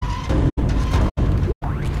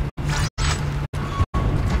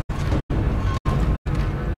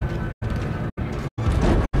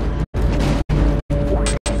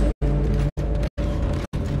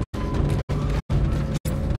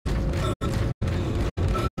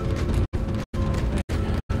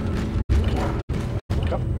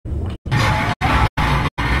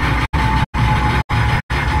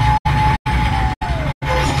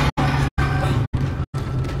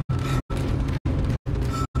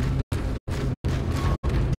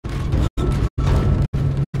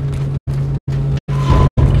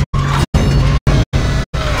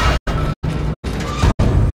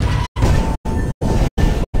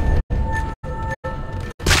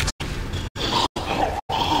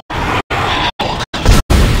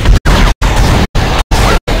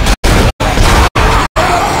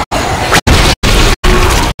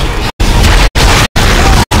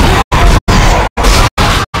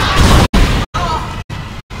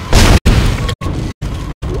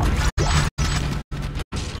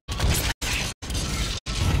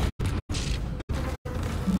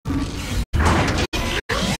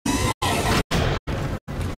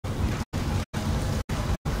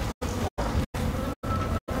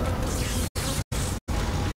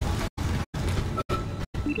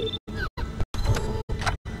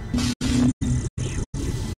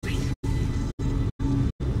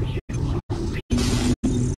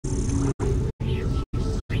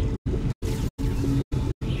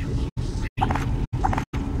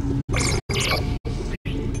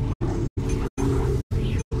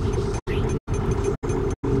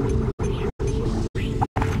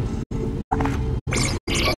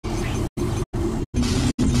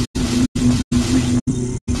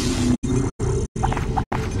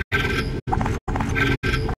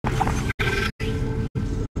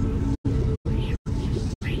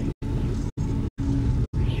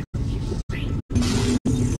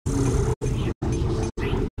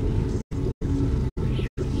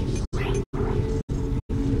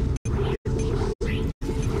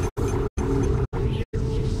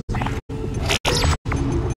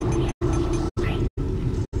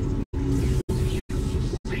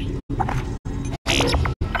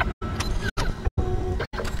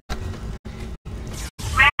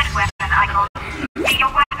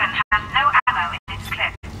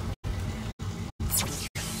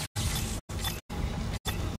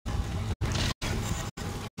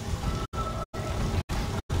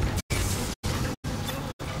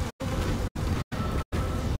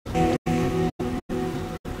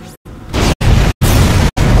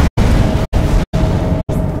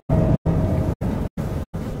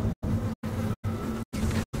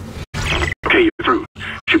 Okay, you're through.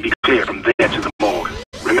 Should be clear from there to the morgue.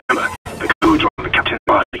 Remember, the codes are on the captain's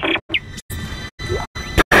body.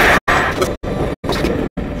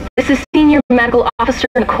 This is Senior Medical Officer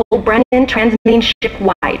Nicole Brennan transmitting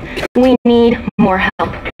ship-wide. We need more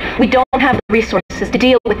help. We don't have the resources to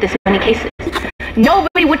deal with this many cases.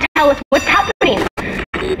 Nobody would tell us what's happening.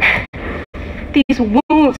 These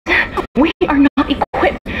wounds, we are not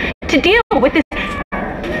equipped to deal with this.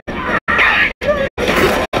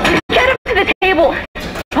 Get him to the table.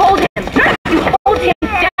 Hold him. You hold him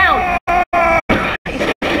down.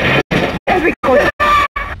 And record.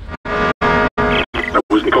 That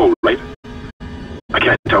was Nicole, right? I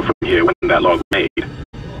can't tell from here when that log was made.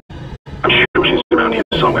 I'm sure she's around here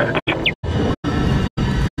somewhere.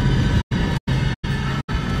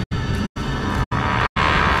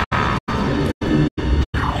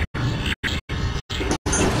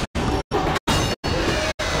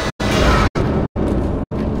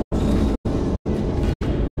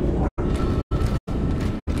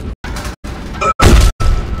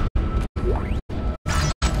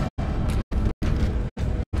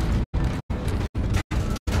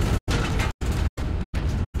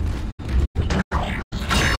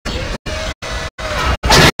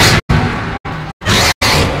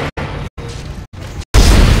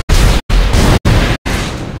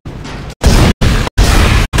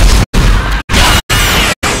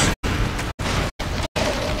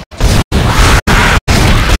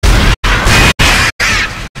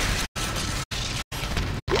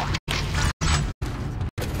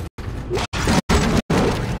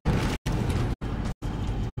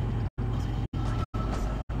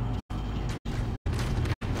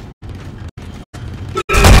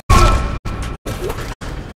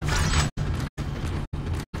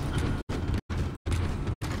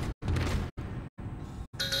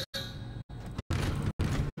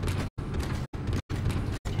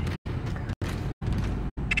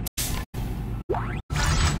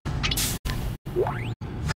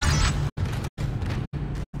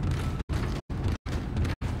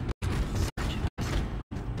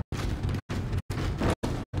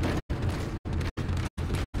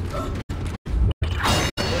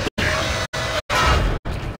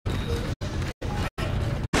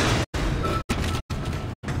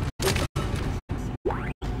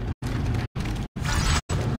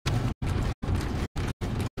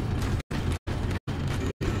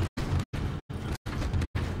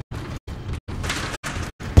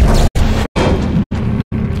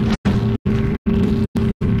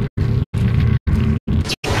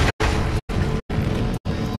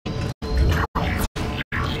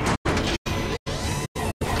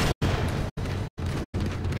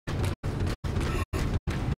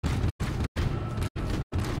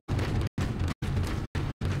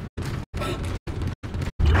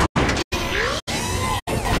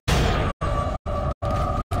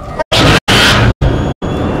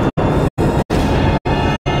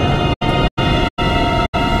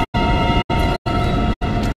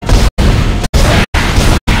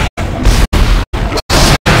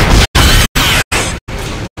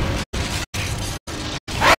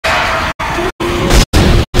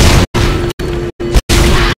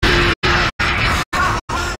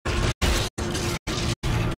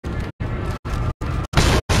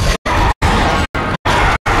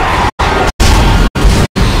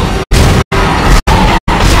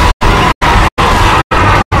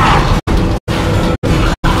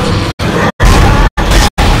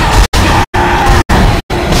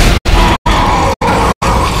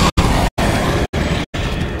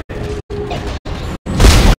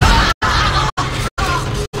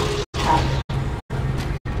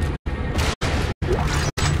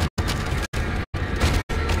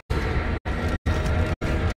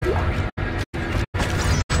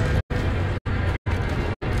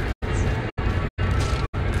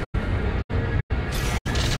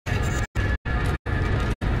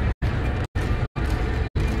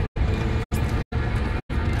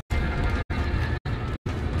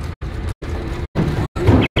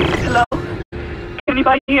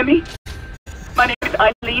 Anybody hear me? My name is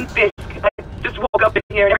Eileen Fisk. I just woke up in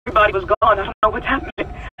here and everybody was gone. I don't know what's happening.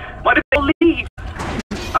 Why did they all leave?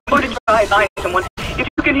 I'm going to try and find someone. If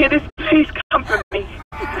you can hear this, please comfort me.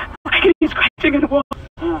 I can hear scratching in the wall.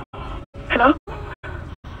 Hello?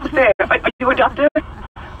 Who's there? Are you a doctor?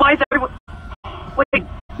 Why is everyone... Wait,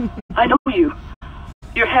 I know you.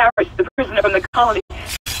 You're Harris, the prisoner from the colony.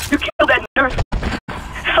 You killed that nurse.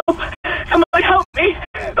 Help! Someone help me!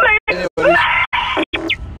 Please!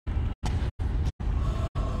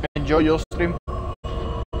 Enjoy your stream.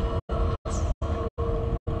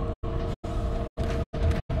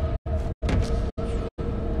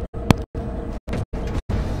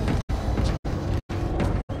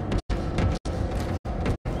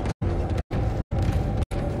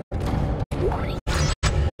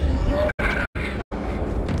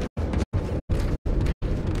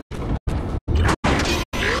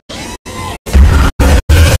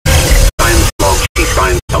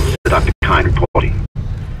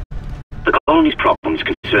 colony's problems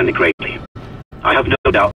concern me greatly. I have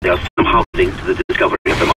no doubt they are somehow linked to the discovery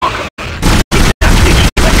of the marker.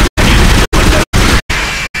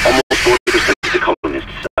 Almost 40% of the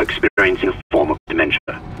colonists are experiencing a form of dementia.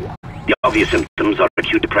 The obvious symptoms are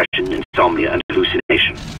acute depression, insomnia, and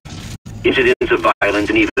hallucination. Incidents of violence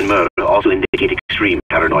and even murder also indicate extreme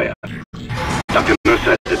paranoia. Dr.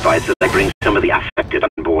 Mercer has advised that I bring some of the affected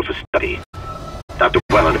on board for study. Dr.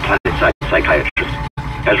 Welland, a planet-side psychiatrist,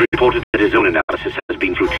 has reported that his own analysis has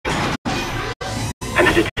been fruitless. I'm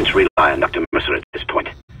hesitant to rely on Dr. Mercer at this point,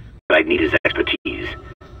 but I need his expertise.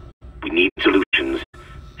 We need solutions,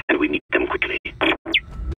 and we need them quickly.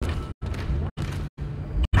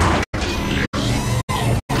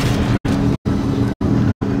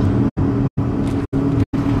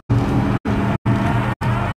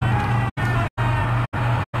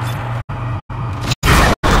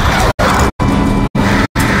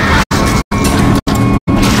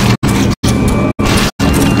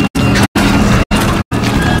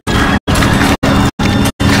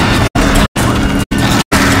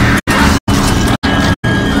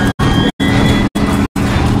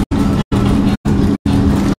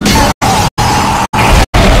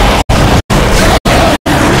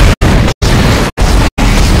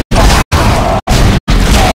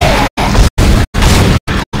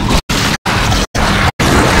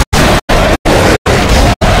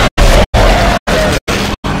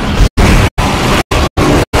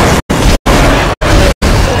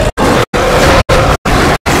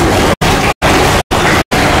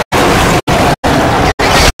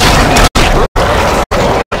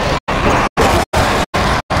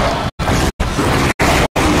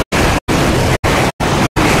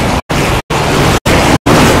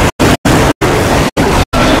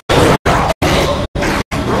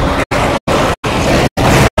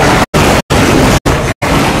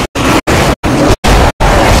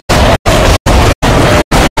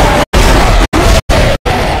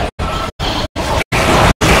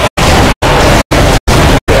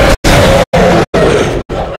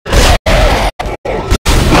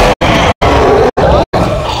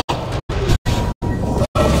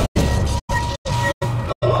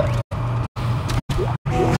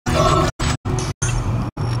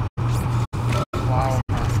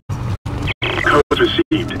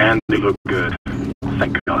 Received, and they look good.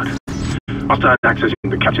 Thank God. I'll start accessing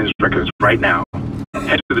the captain's records right now.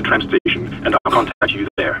 Head to the tram station, and I'll contact you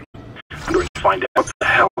there. I'm going to find out what the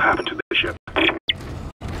hell happened to the ship.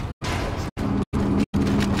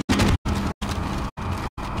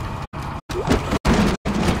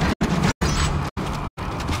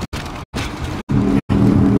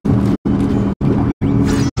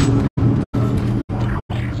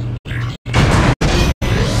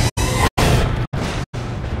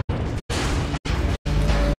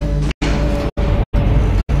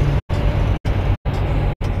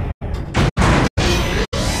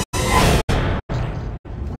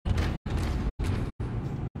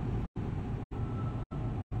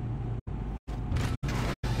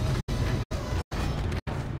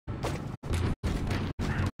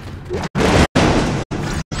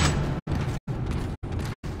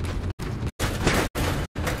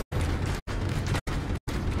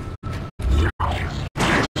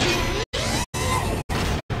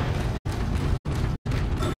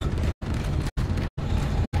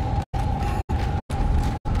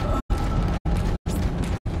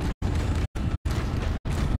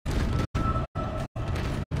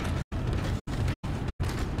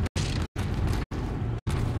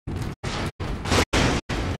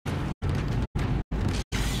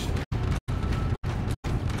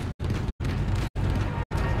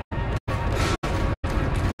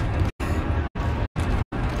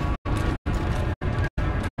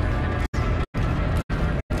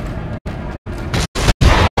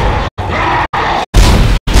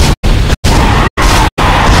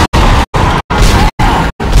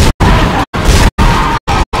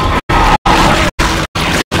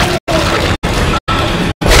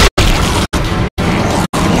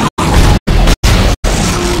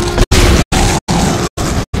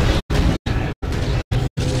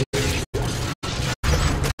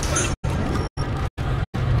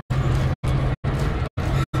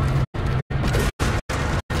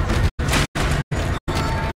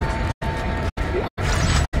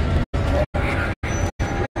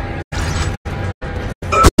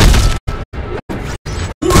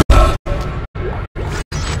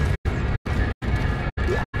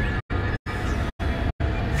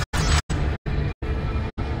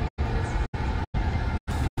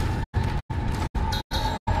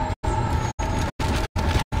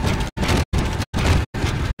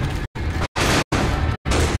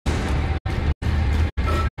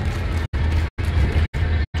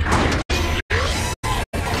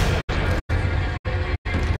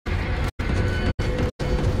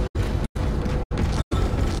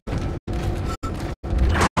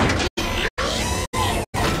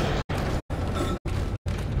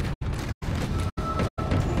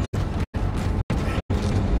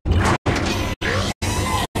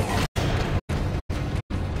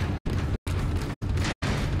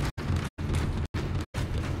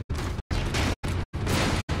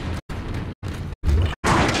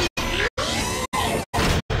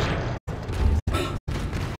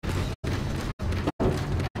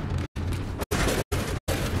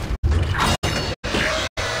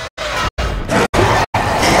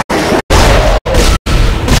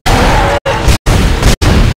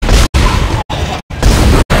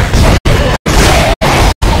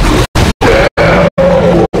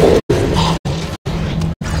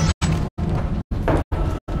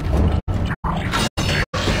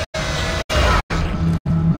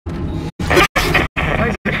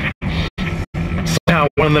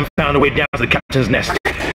 one of them found a way down to the captain's nest.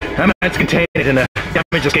 I managed to contain it in a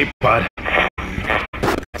damaged escape pod.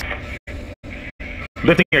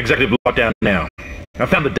 Lifting your executive lockdown now. I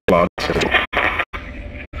found the logs.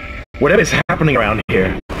 Whatever is happening around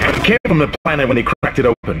here, it came from the planet when they cracked it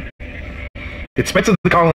open. It spread to the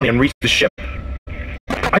colony and reached the ship.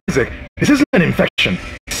 Isaac, this isn't an infection.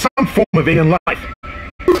 It's some form of alien life.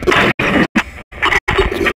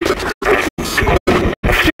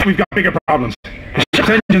 We've got bigger problems. The ship's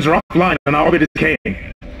engines are offline and our orbit is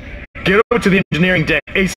decaying. Get over to the engineering deck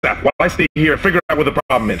ASAP while I stay here and figure out what the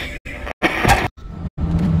problem is.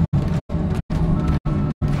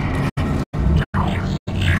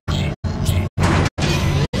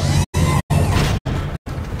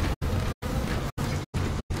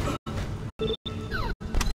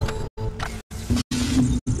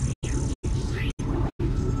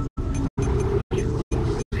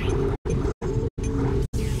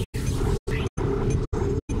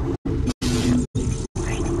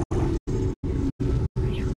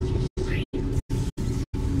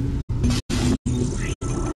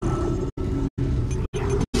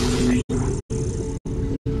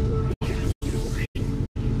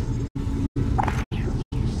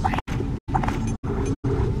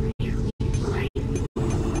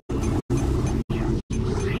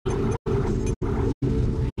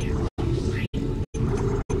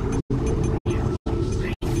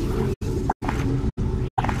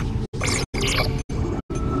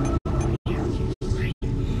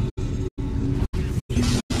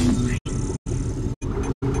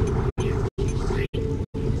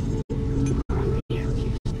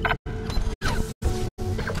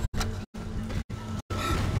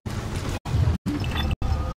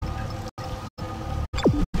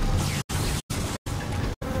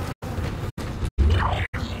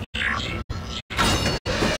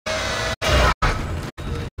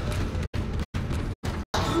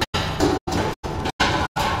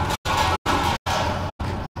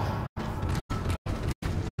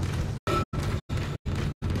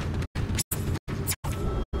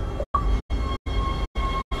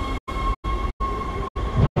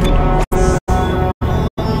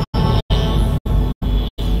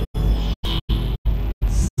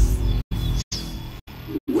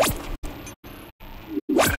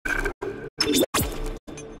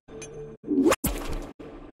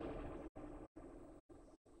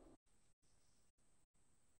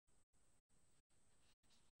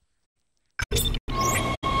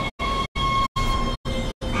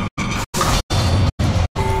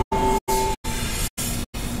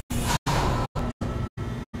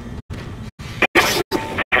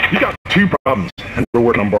 Two problems, and we're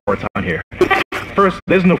working on borrowed time here. First,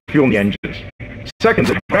 there's no fuel in the engines. Second,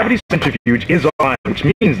 the gravity centrifuge is on, which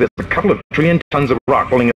means there's a couple of trillion tons of rock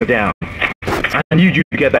pulling it down. I need you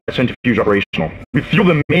to get that centrifuge operational. Refuel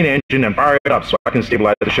the main engine and fire it up so I can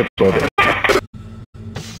stabilize the ship's orbit.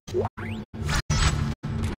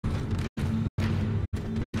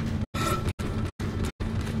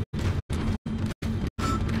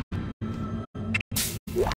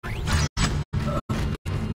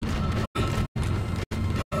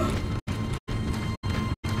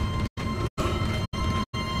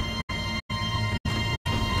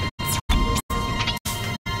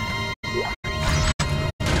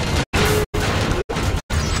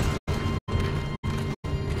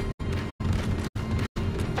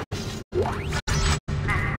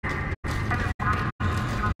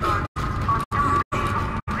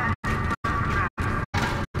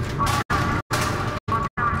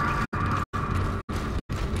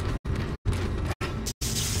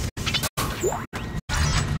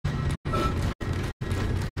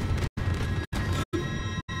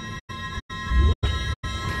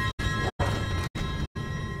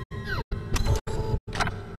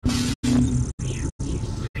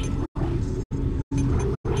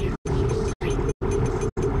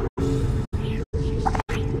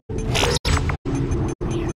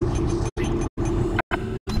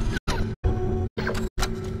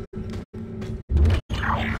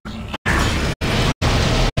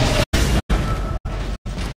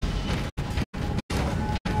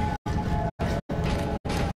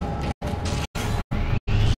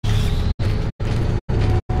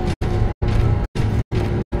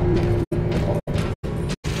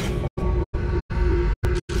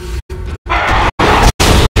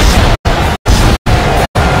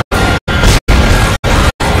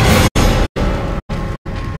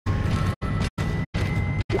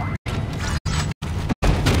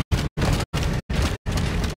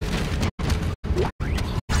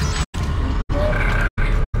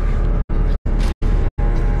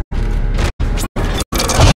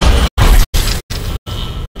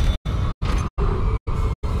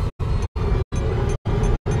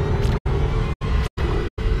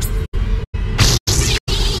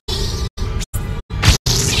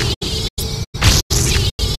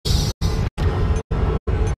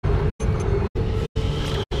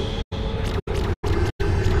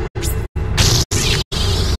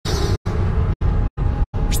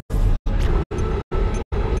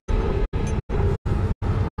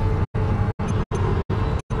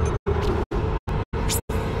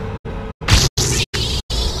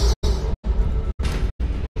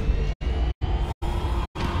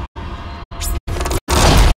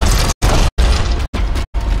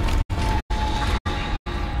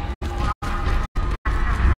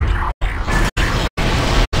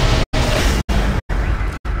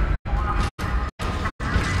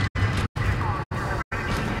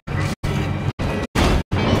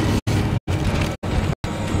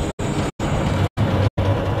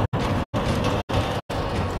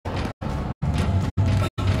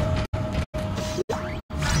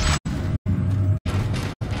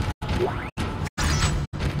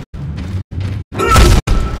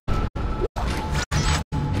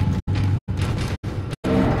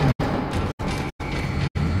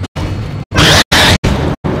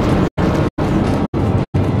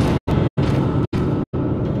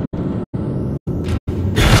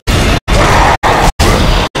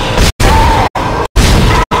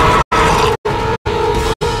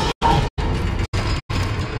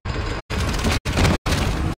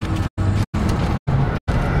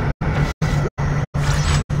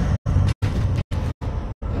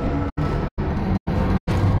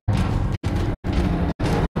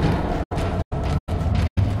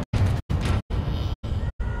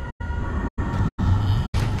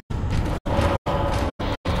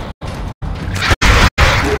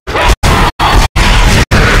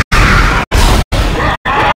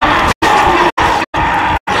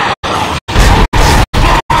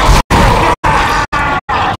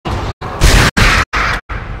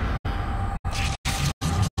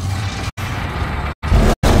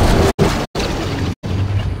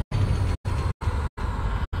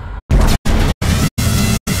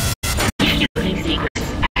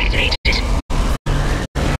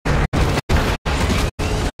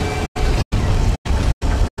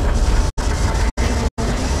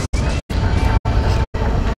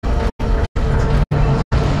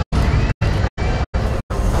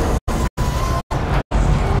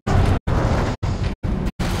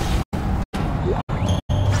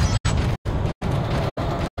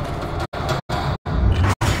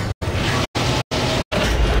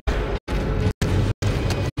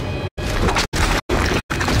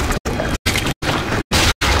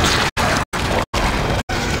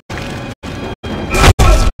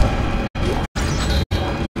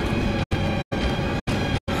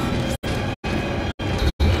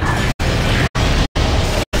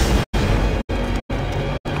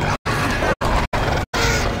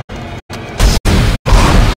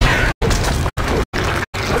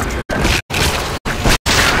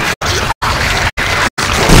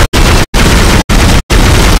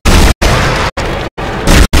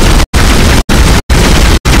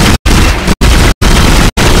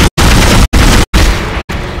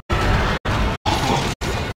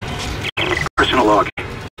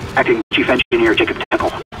 Acting Chief Engineer Jacob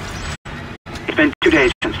Temple. It's been 2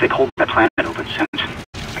 days since they pulled that planet open, since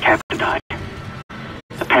the captain died.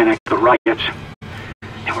 The panic, the riots,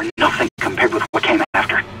 they were nothing compared with what came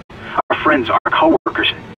after. Our friends, our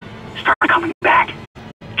co-workers, started coming back.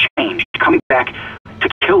 Changed, coming back to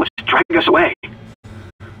kill us, drag us away.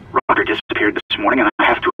 Roger disappeared this morning, and I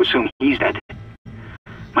have to assume he's dead.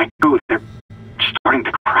 My crew, they're starting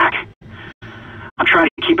to crack. I'm trying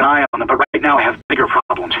to keep an eye on them, but right now I have bigger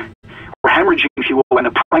problems. We're hemorrhaging fuel, and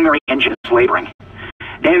the primary engine is laboring.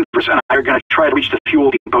 Danvers and I are going to try to reach the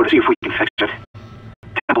fuel depot to see if we can fix it.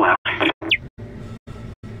 Temple out.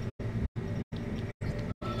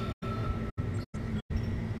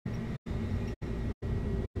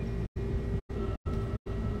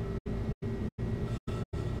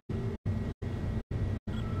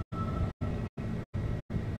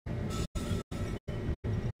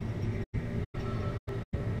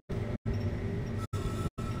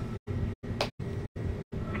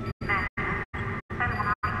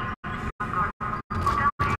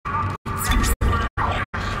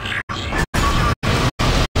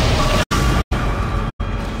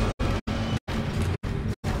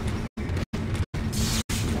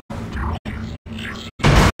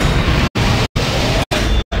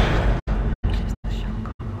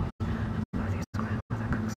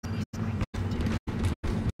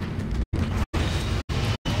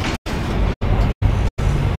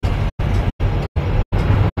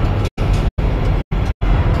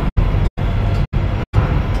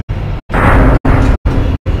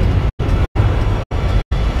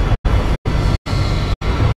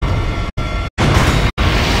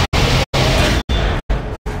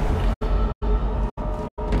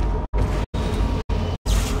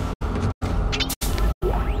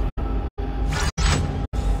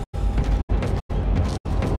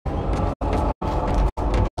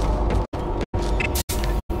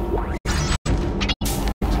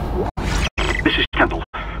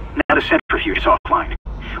 Now the centrifuge is offline.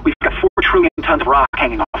 We've got 4 trillion tons of rock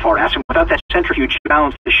hanging off our ass, and without that centrifuge to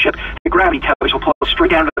balance the ship, the gravity towers will pull us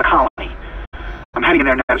straight down to the colony. I'm heading in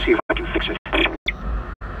there now to see if I can fix it.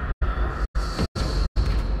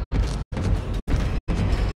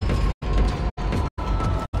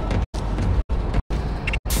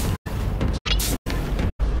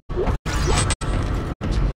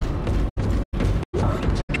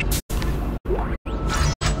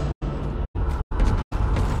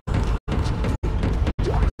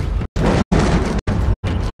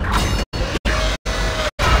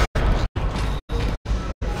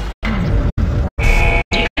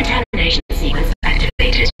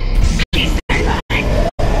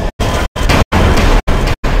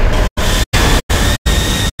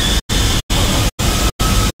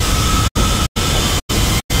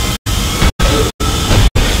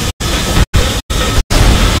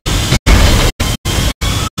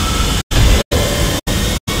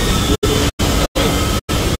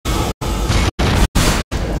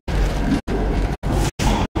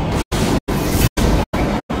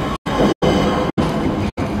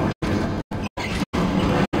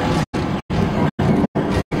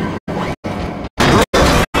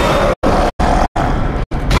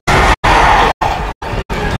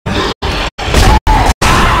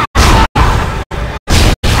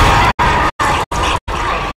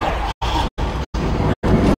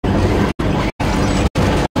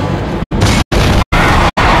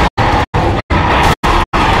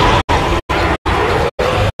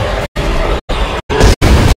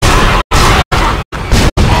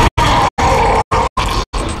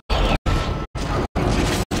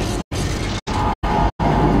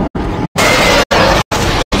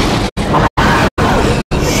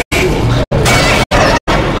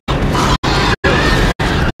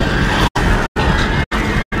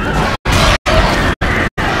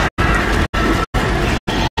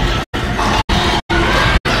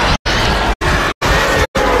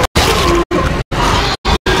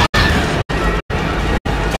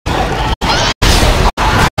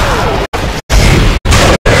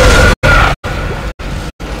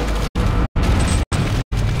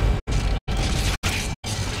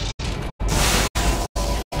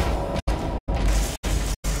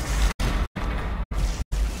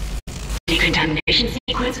 Decontamination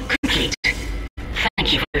sequence complete.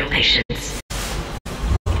 Thank you for your patience.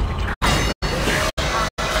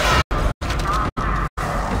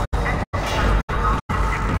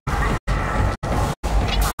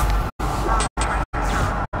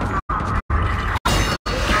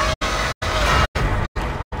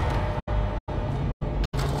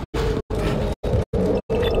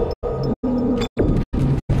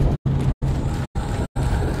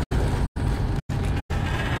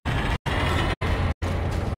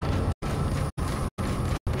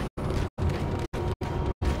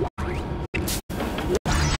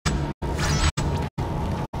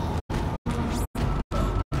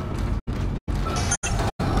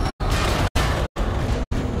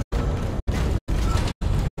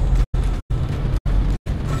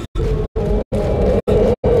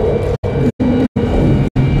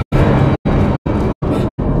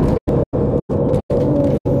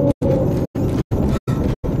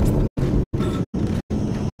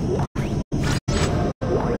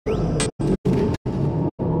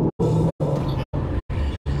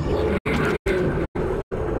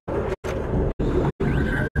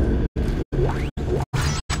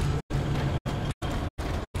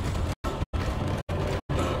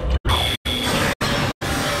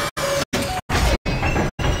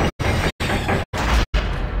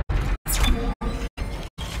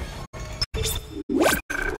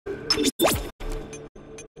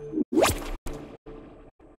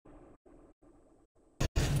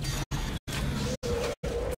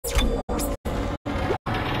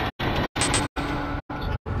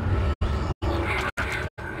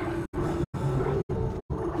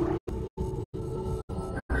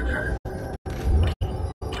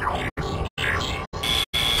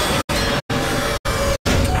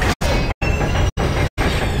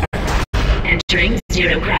 Entering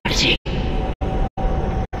zero gravity.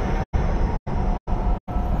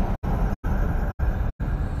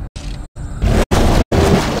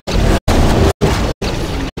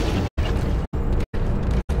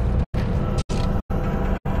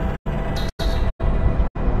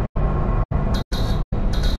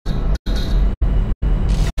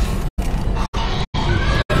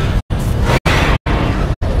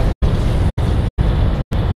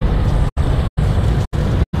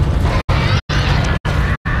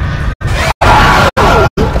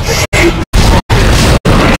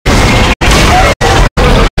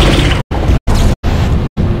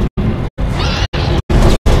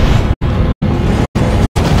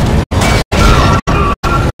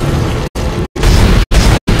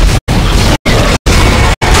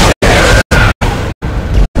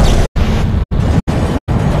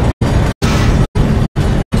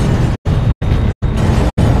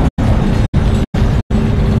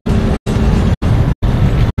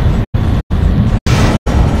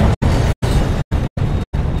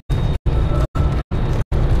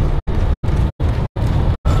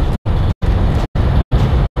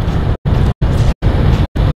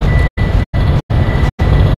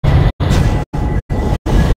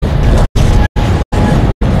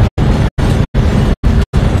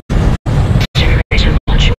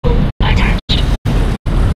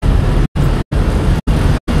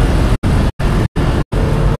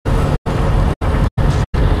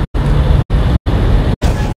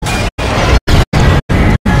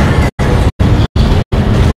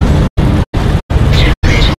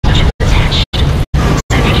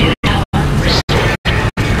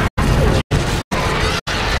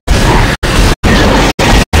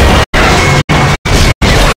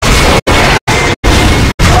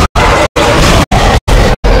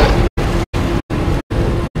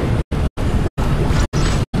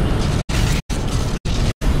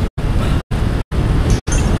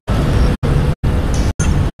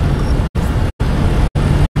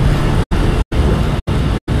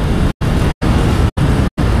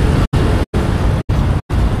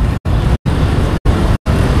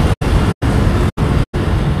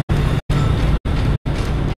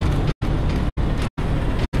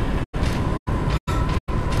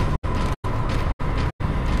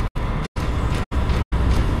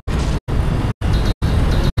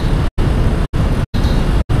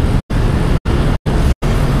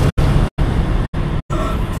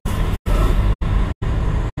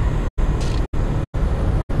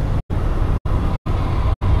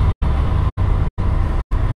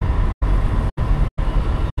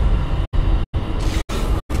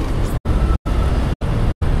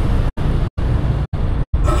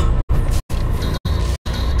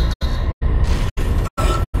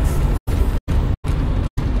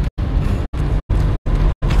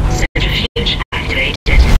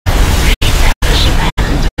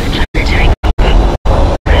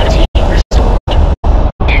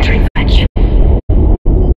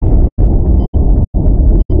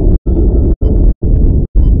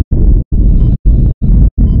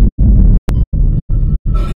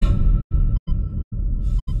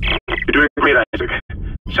 Great, Isaac.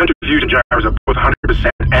 Centrifuge and gyros are both 100%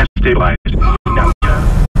 and stabilized. Now,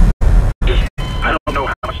 I don't know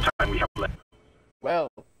how much time we have left. Well,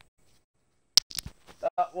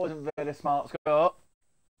 that wasn't very smart, Scott.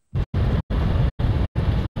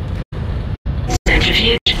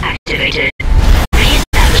 Centrifuge activated.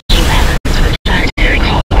 Re-establishing balance with planetary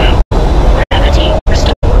cargo. Gravity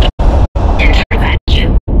restored. Enter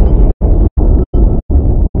vacuum.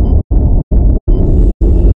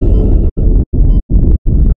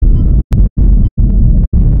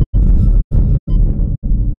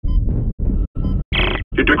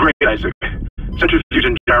 You're doing great, Isaac. Centrifuge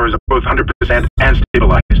and gyros are both 100% and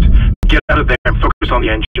stabilized. Get out of there and focus on the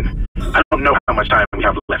engine. I don't know how much time we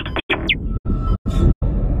have left.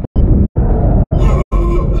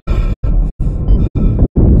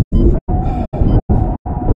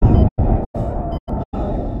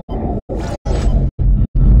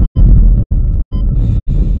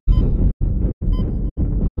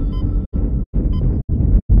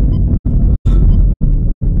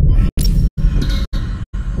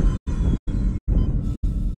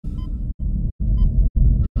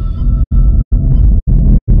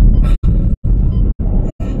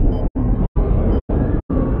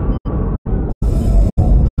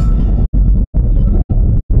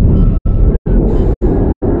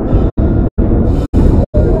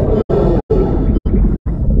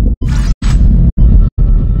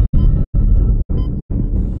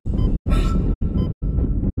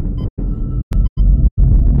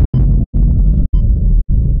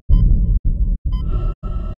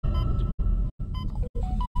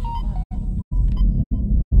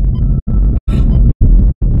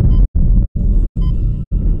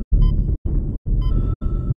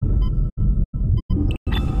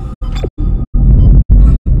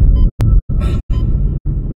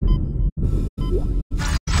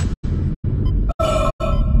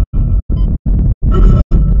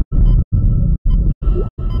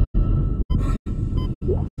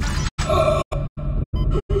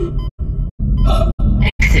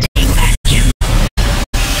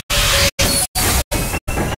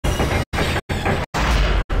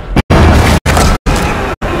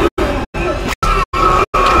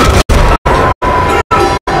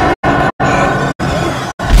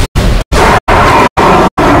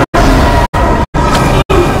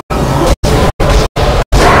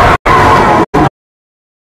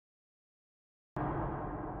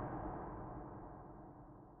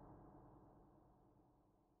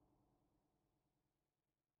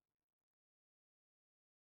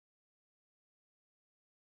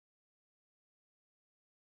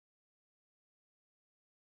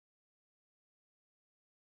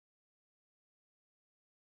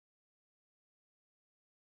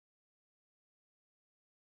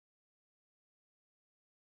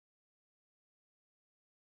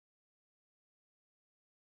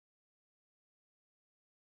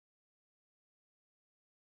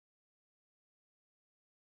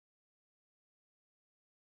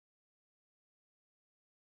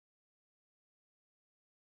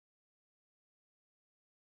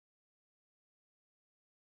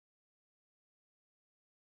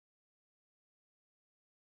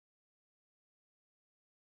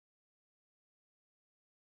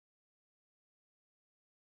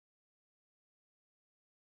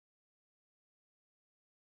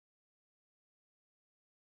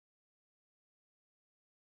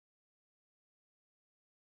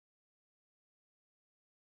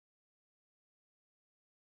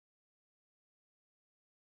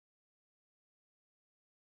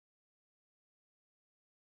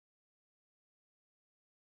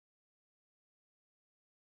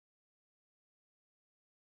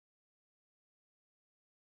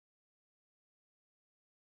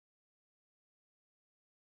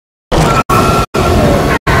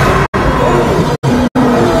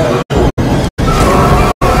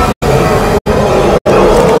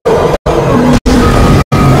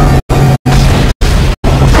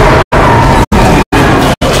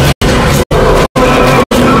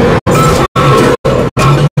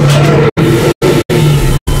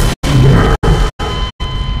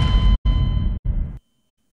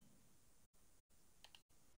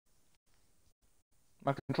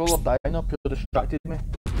 My controller dying up pure distracted me.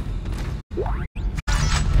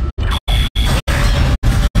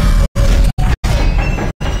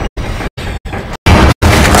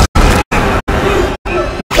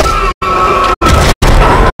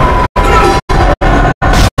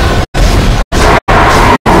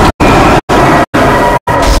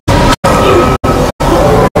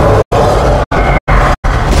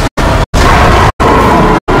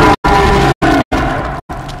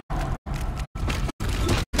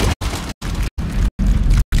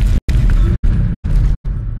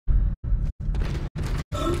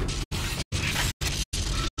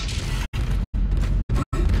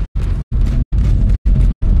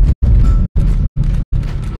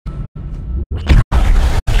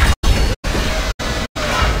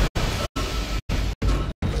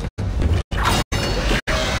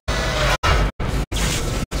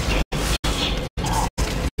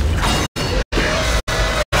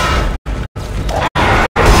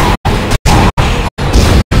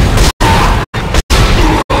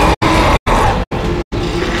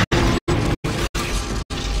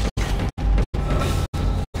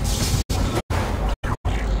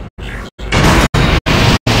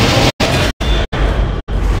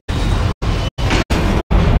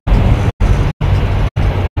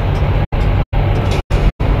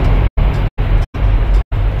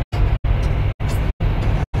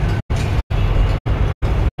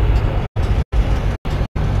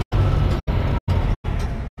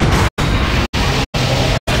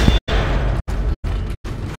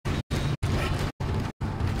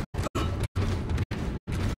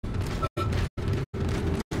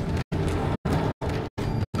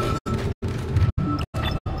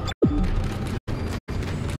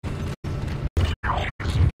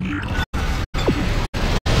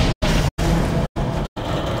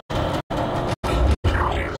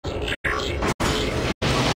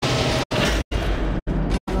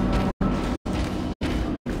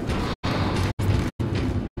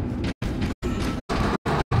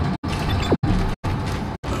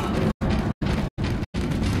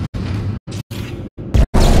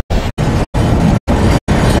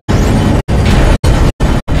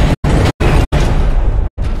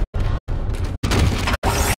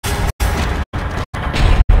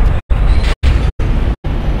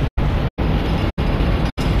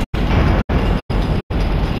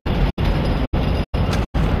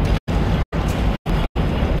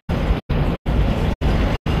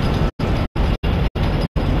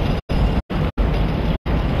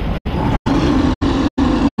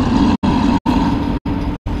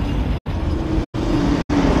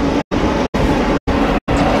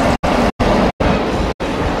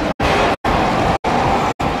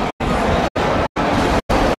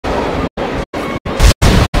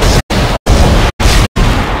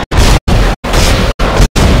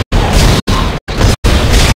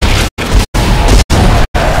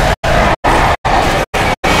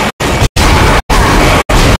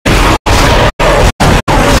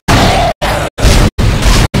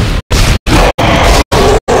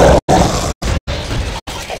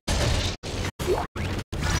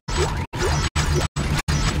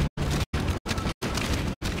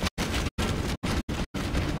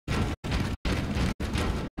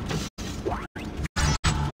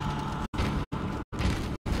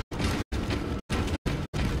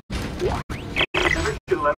 Never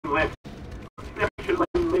should let him live. Never should let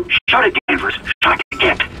him live. Shut it, Danvers. Shut it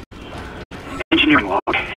again. Engineering log.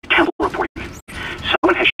 Temple reporting.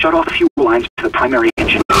 Someone has shut off the fuel lines to the primary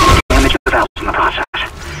engine and damaged the valves in the process.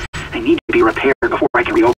 They need to be repaired before I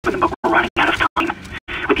can reopen them, but we're running out of time.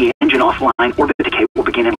 With the engine offline, orbit decay will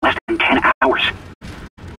begin in less than 10 hours.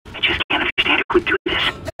 I just can't understand who would do this.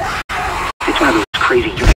 It's one of those crazy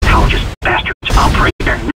unitologist bastards. I'll break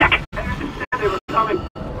their neck. Anderson said they were coming.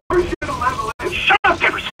 Or should have let them live. Shut up,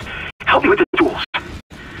 Danvers! Help me with the tools.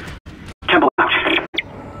 Temple out.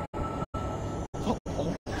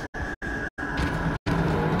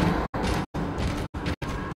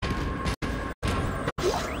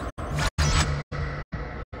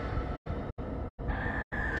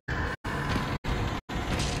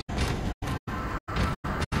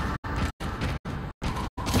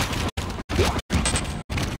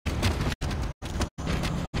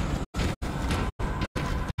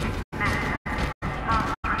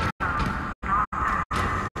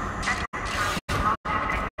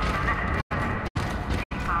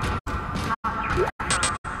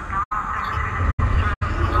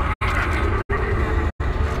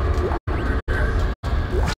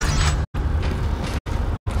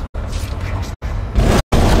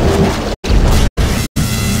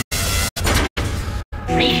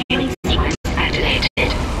 Refueling sequence activated.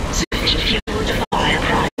 Sufficient fuel to fire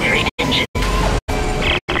primary engine.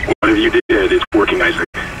 Whatever you did, it's working, Isaac.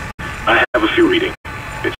 I have a fuel reading.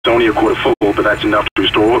 It's only a quarter full, but that's enough to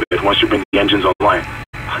restore orbit once you bring the engines online.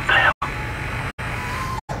 What the hell?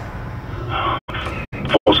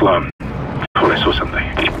 False alarm. Thought I saw something.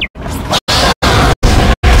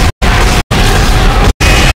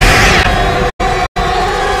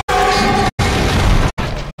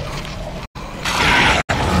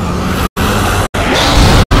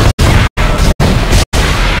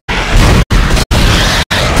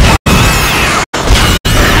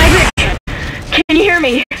 Can you hear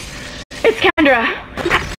me? It's Kendra.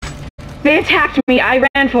 They attacked me, I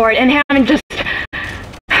ran for it, and Hammond just...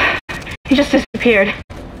 he just disappeared.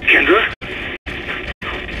 Kendra?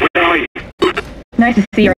 Where are you? Nice to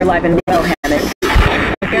see you're alive and well, Hammond.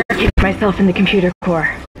 I barricaded myself in the computer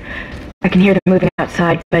core. I can hear them moving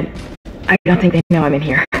outside, but I don't think they know I'm in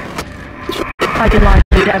here. I can launch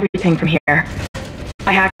into everything from here.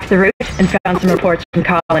 I hacked the route and found some reports from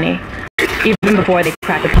Colony. Even before they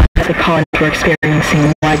cracked the pun that the colonists were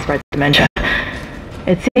experiencing widespread dementia.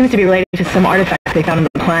 It seems to be related to some artifact they found on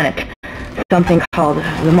the planet. Something called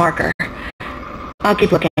the marker. I'll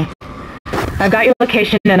keep looking. I've got your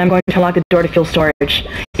location and I'm going to unlock the door to fuel storage.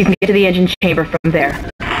 You can get to the engine chamber from there.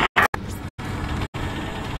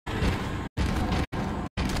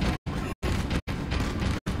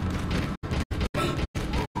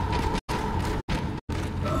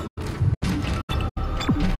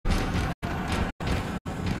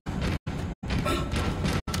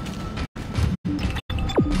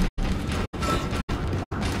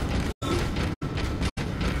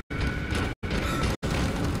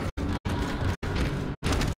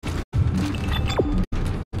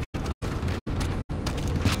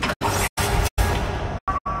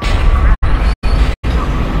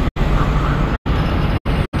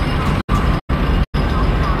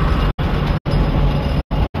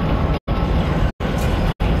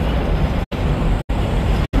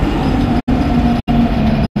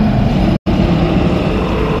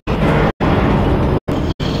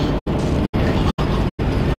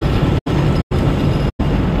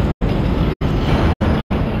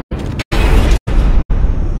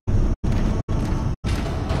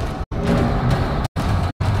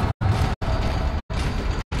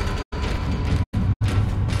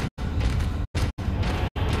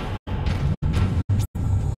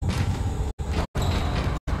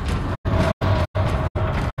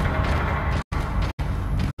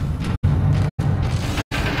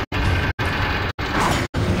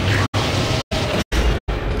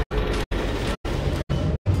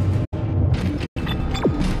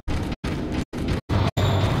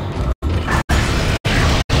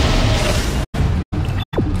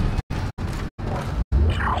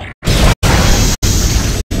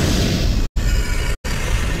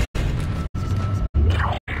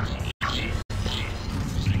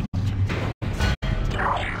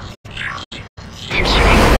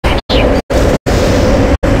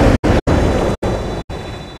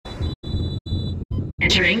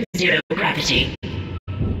 Entering zero gravity.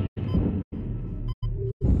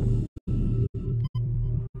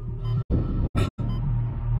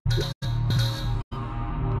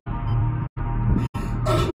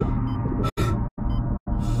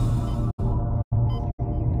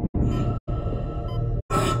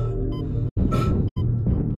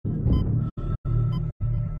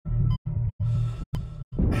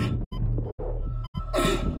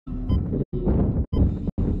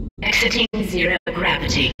 Exiting zero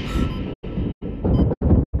gravity.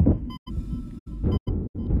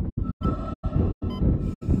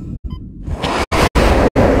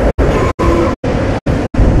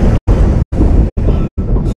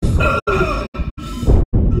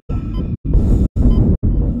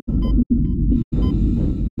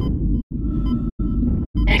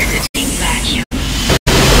 Exiting vacuum.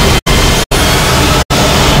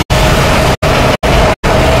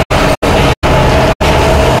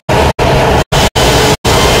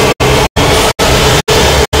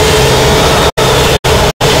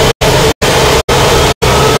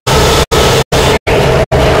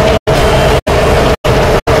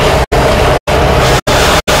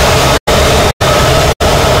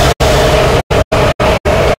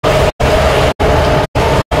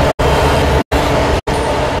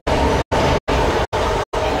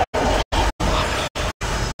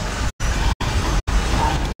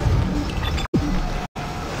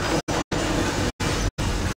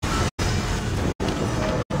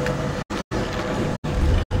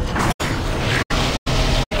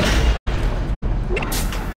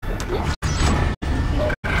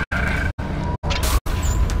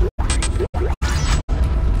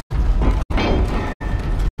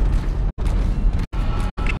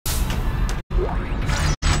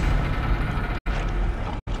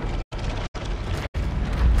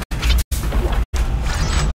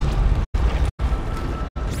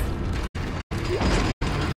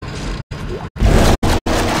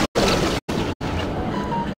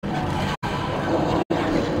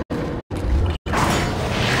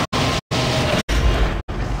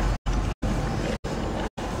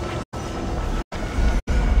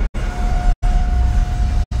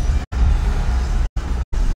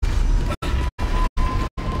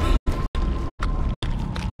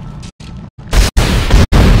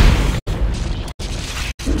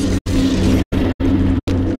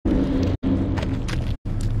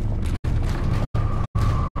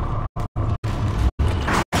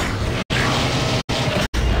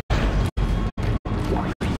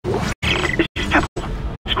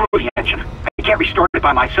 Can't restart it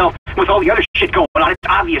by myself. With all the other shit going on, it's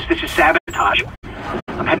obvious this is sabotage.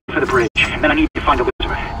 I'm heading for the bridge, and then I need to find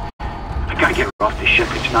Elizabeth. I gotta get her off this ship.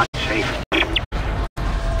 It's not safe.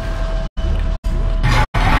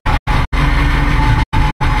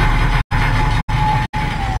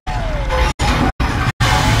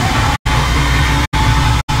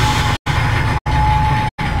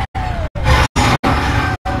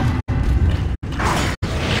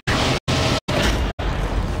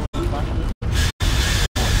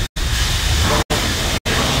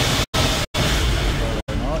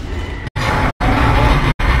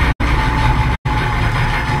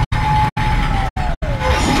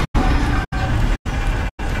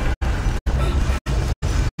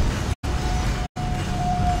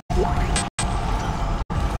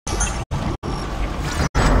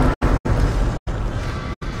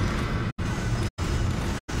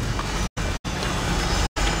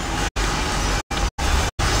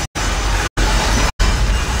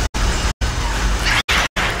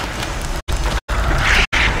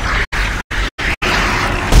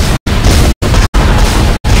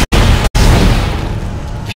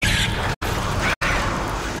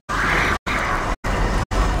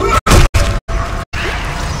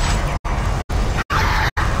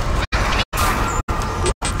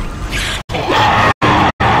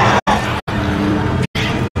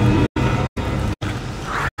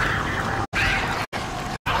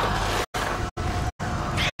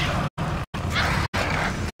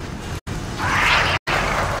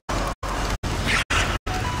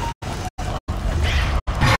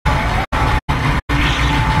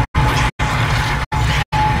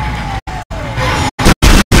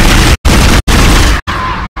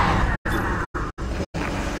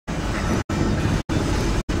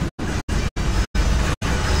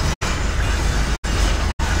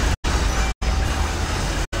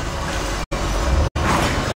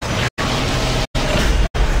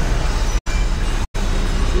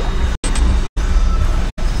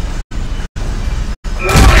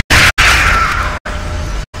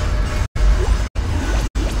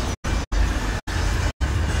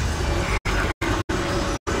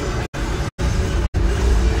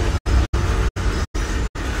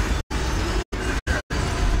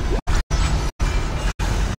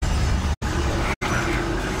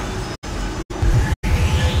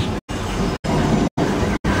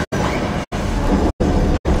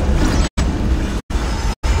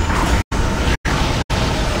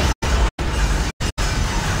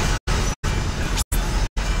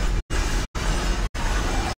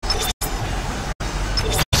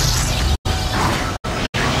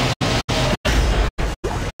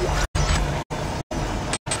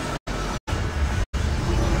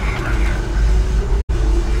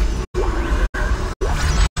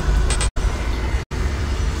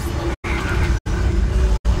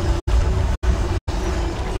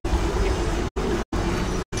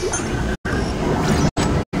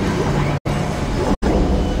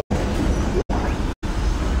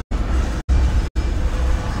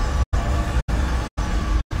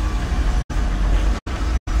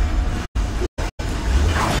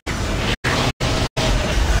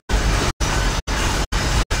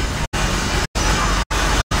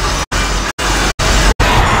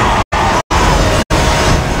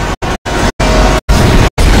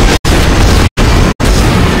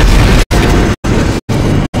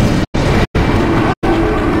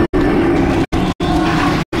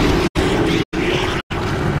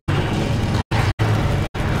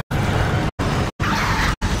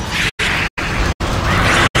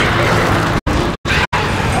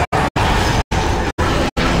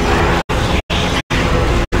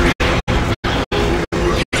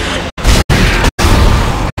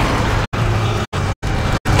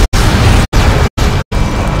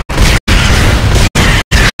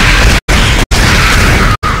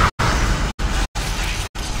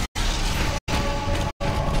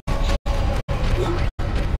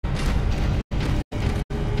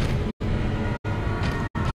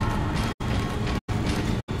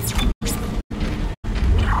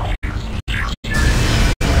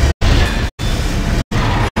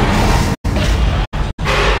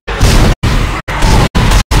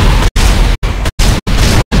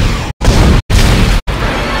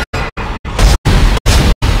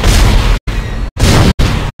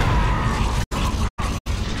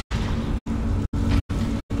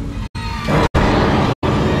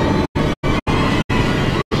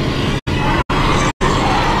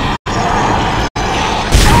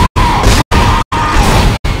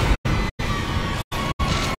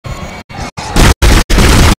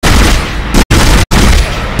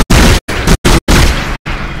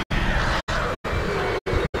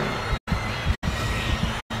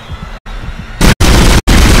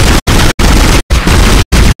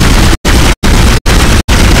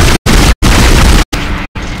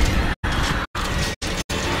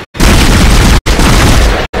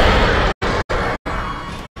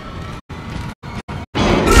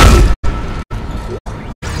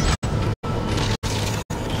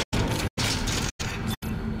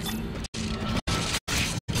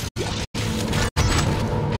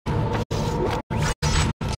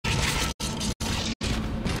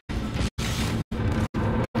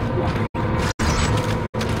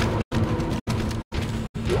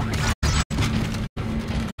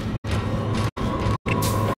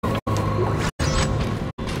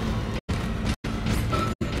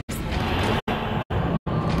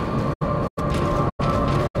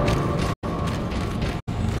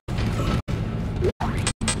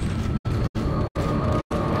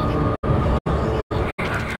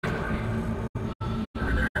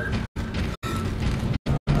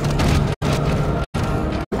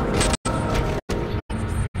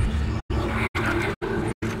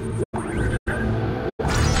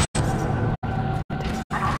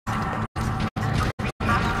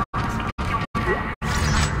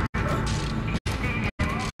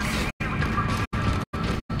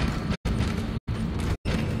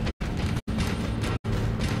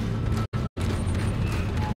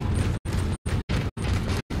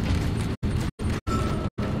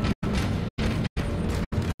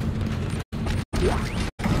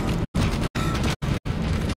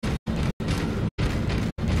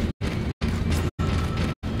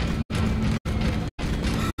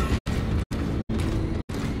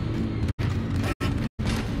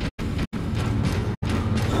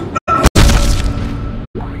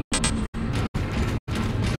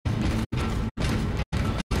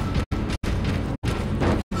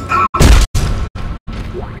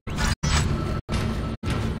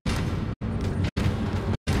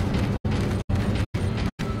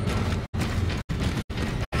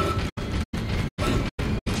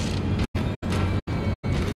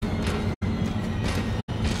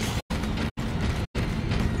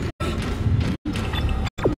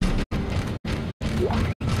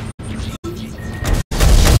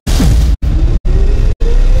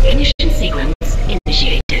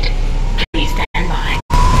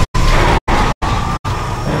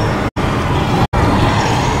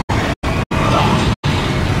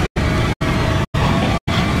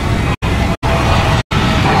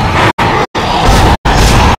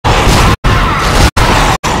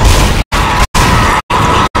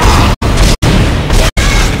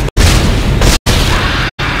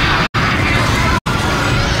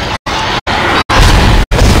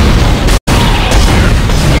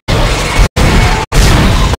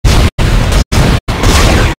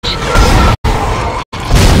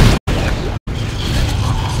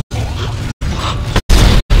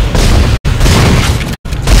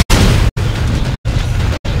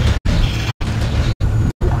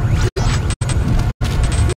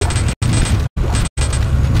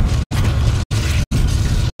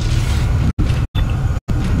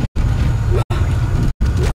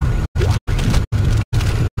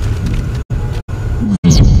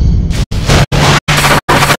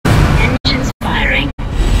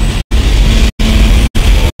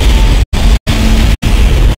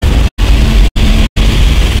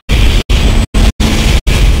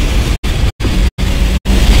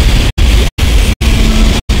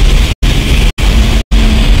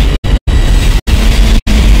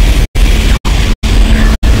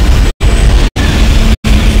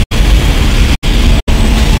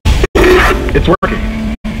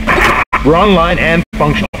 We're online and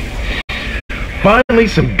functional. Finally,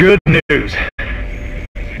 some good news.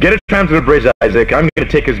 Get a tram to the bridge, Isaac. I'm gonna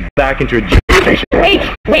take us back into a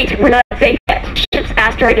geostation. Wait, we're not safe yet. Ship's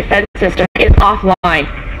asteroid defense system is offline.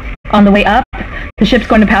 On the way up, the ship's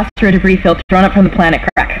going to pass through a debris field thrown up from the planet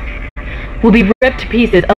crack. We'll be ripped to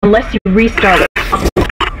pieces unless you restart it.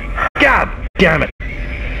 God damn it!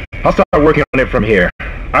 I'll start working on it from here.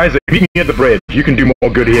 Isaac, meet me at the bridge. You can do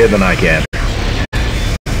more good here than I can.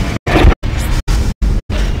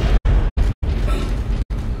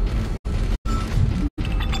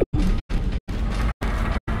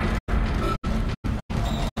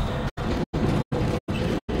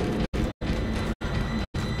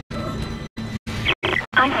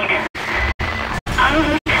 Isaac,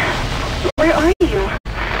 where are you?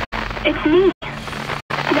 It's me,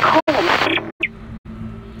 Nicole.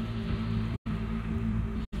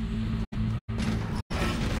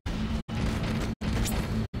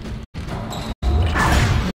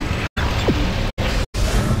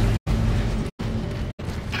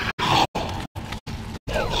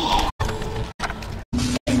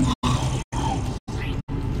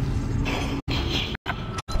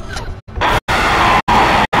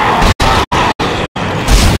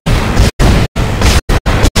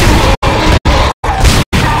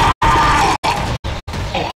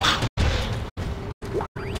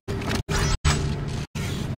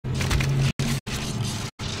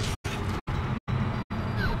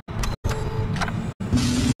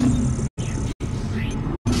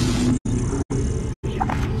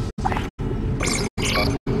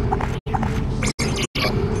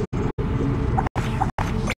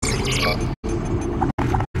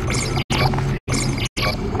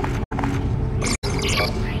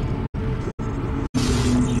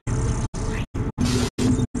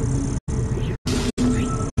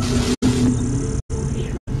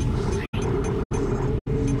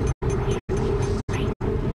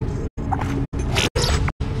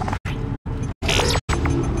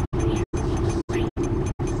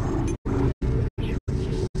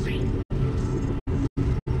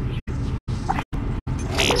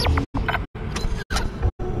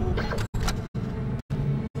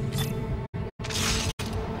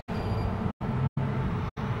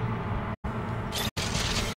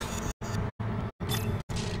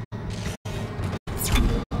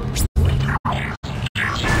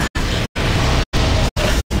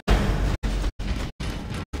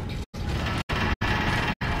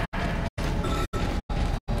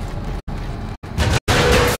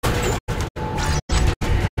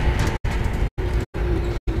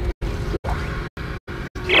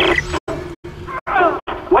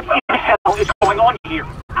 What the hell is going on here?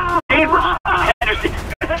 Danvers, Henderson,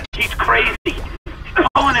 he's crazy. He's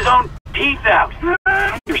pulling his own teeth out.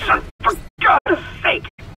 Henderson, for God's sake.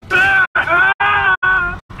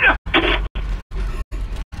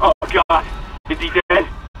 Oh, God. Is he dead?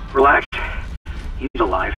 Relax. He's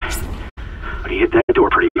alive. But he hit that door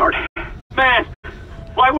pretty hard. Man,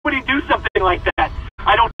 why would he do something like that?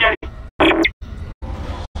 I don't get it.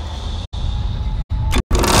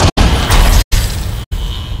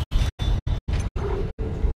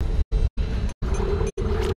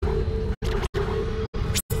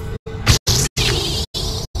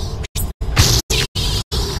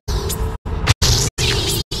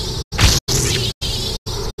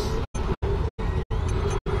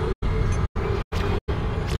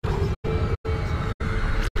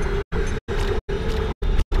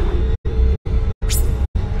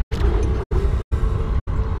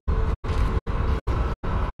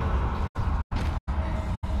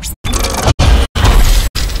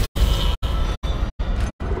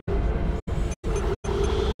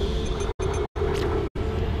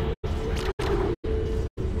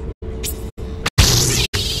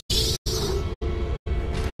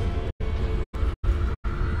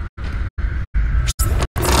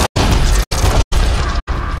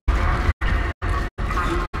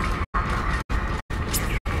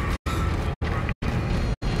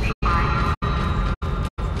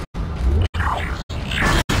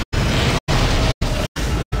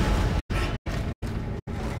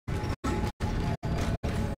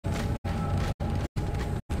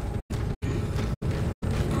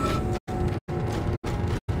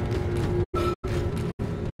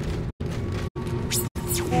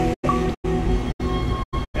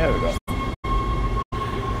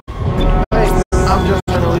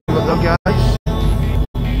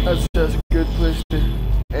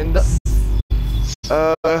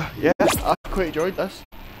 Yeah, I quite enjoyed this.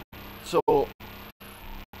 So,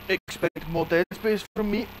 expect more Dead Space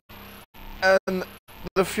from me in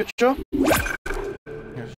the future.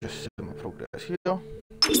 Let's just see my progress here.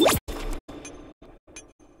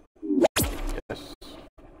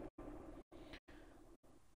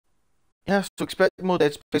 yeah, so expect more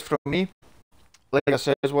Dead Space from me. Like I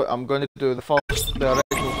said, is what I'm going to do the original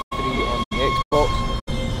 3 on the Xbox,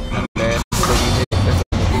 and then the remake is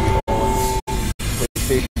going to be on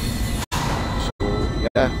PlayStation. So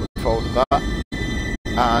yeah, look forward to that.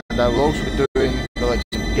 And I will also be doing the likes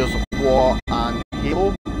of Gears of War and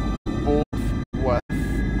Halo, both with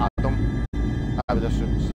Adam. I would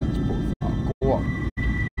assume since both are co-op.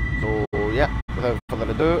 So yeah, without further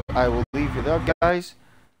ado, I will leave you there, guys.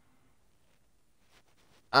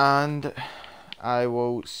 And I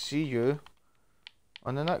will see you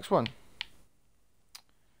on the next one.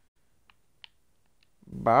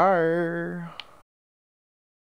 Bye.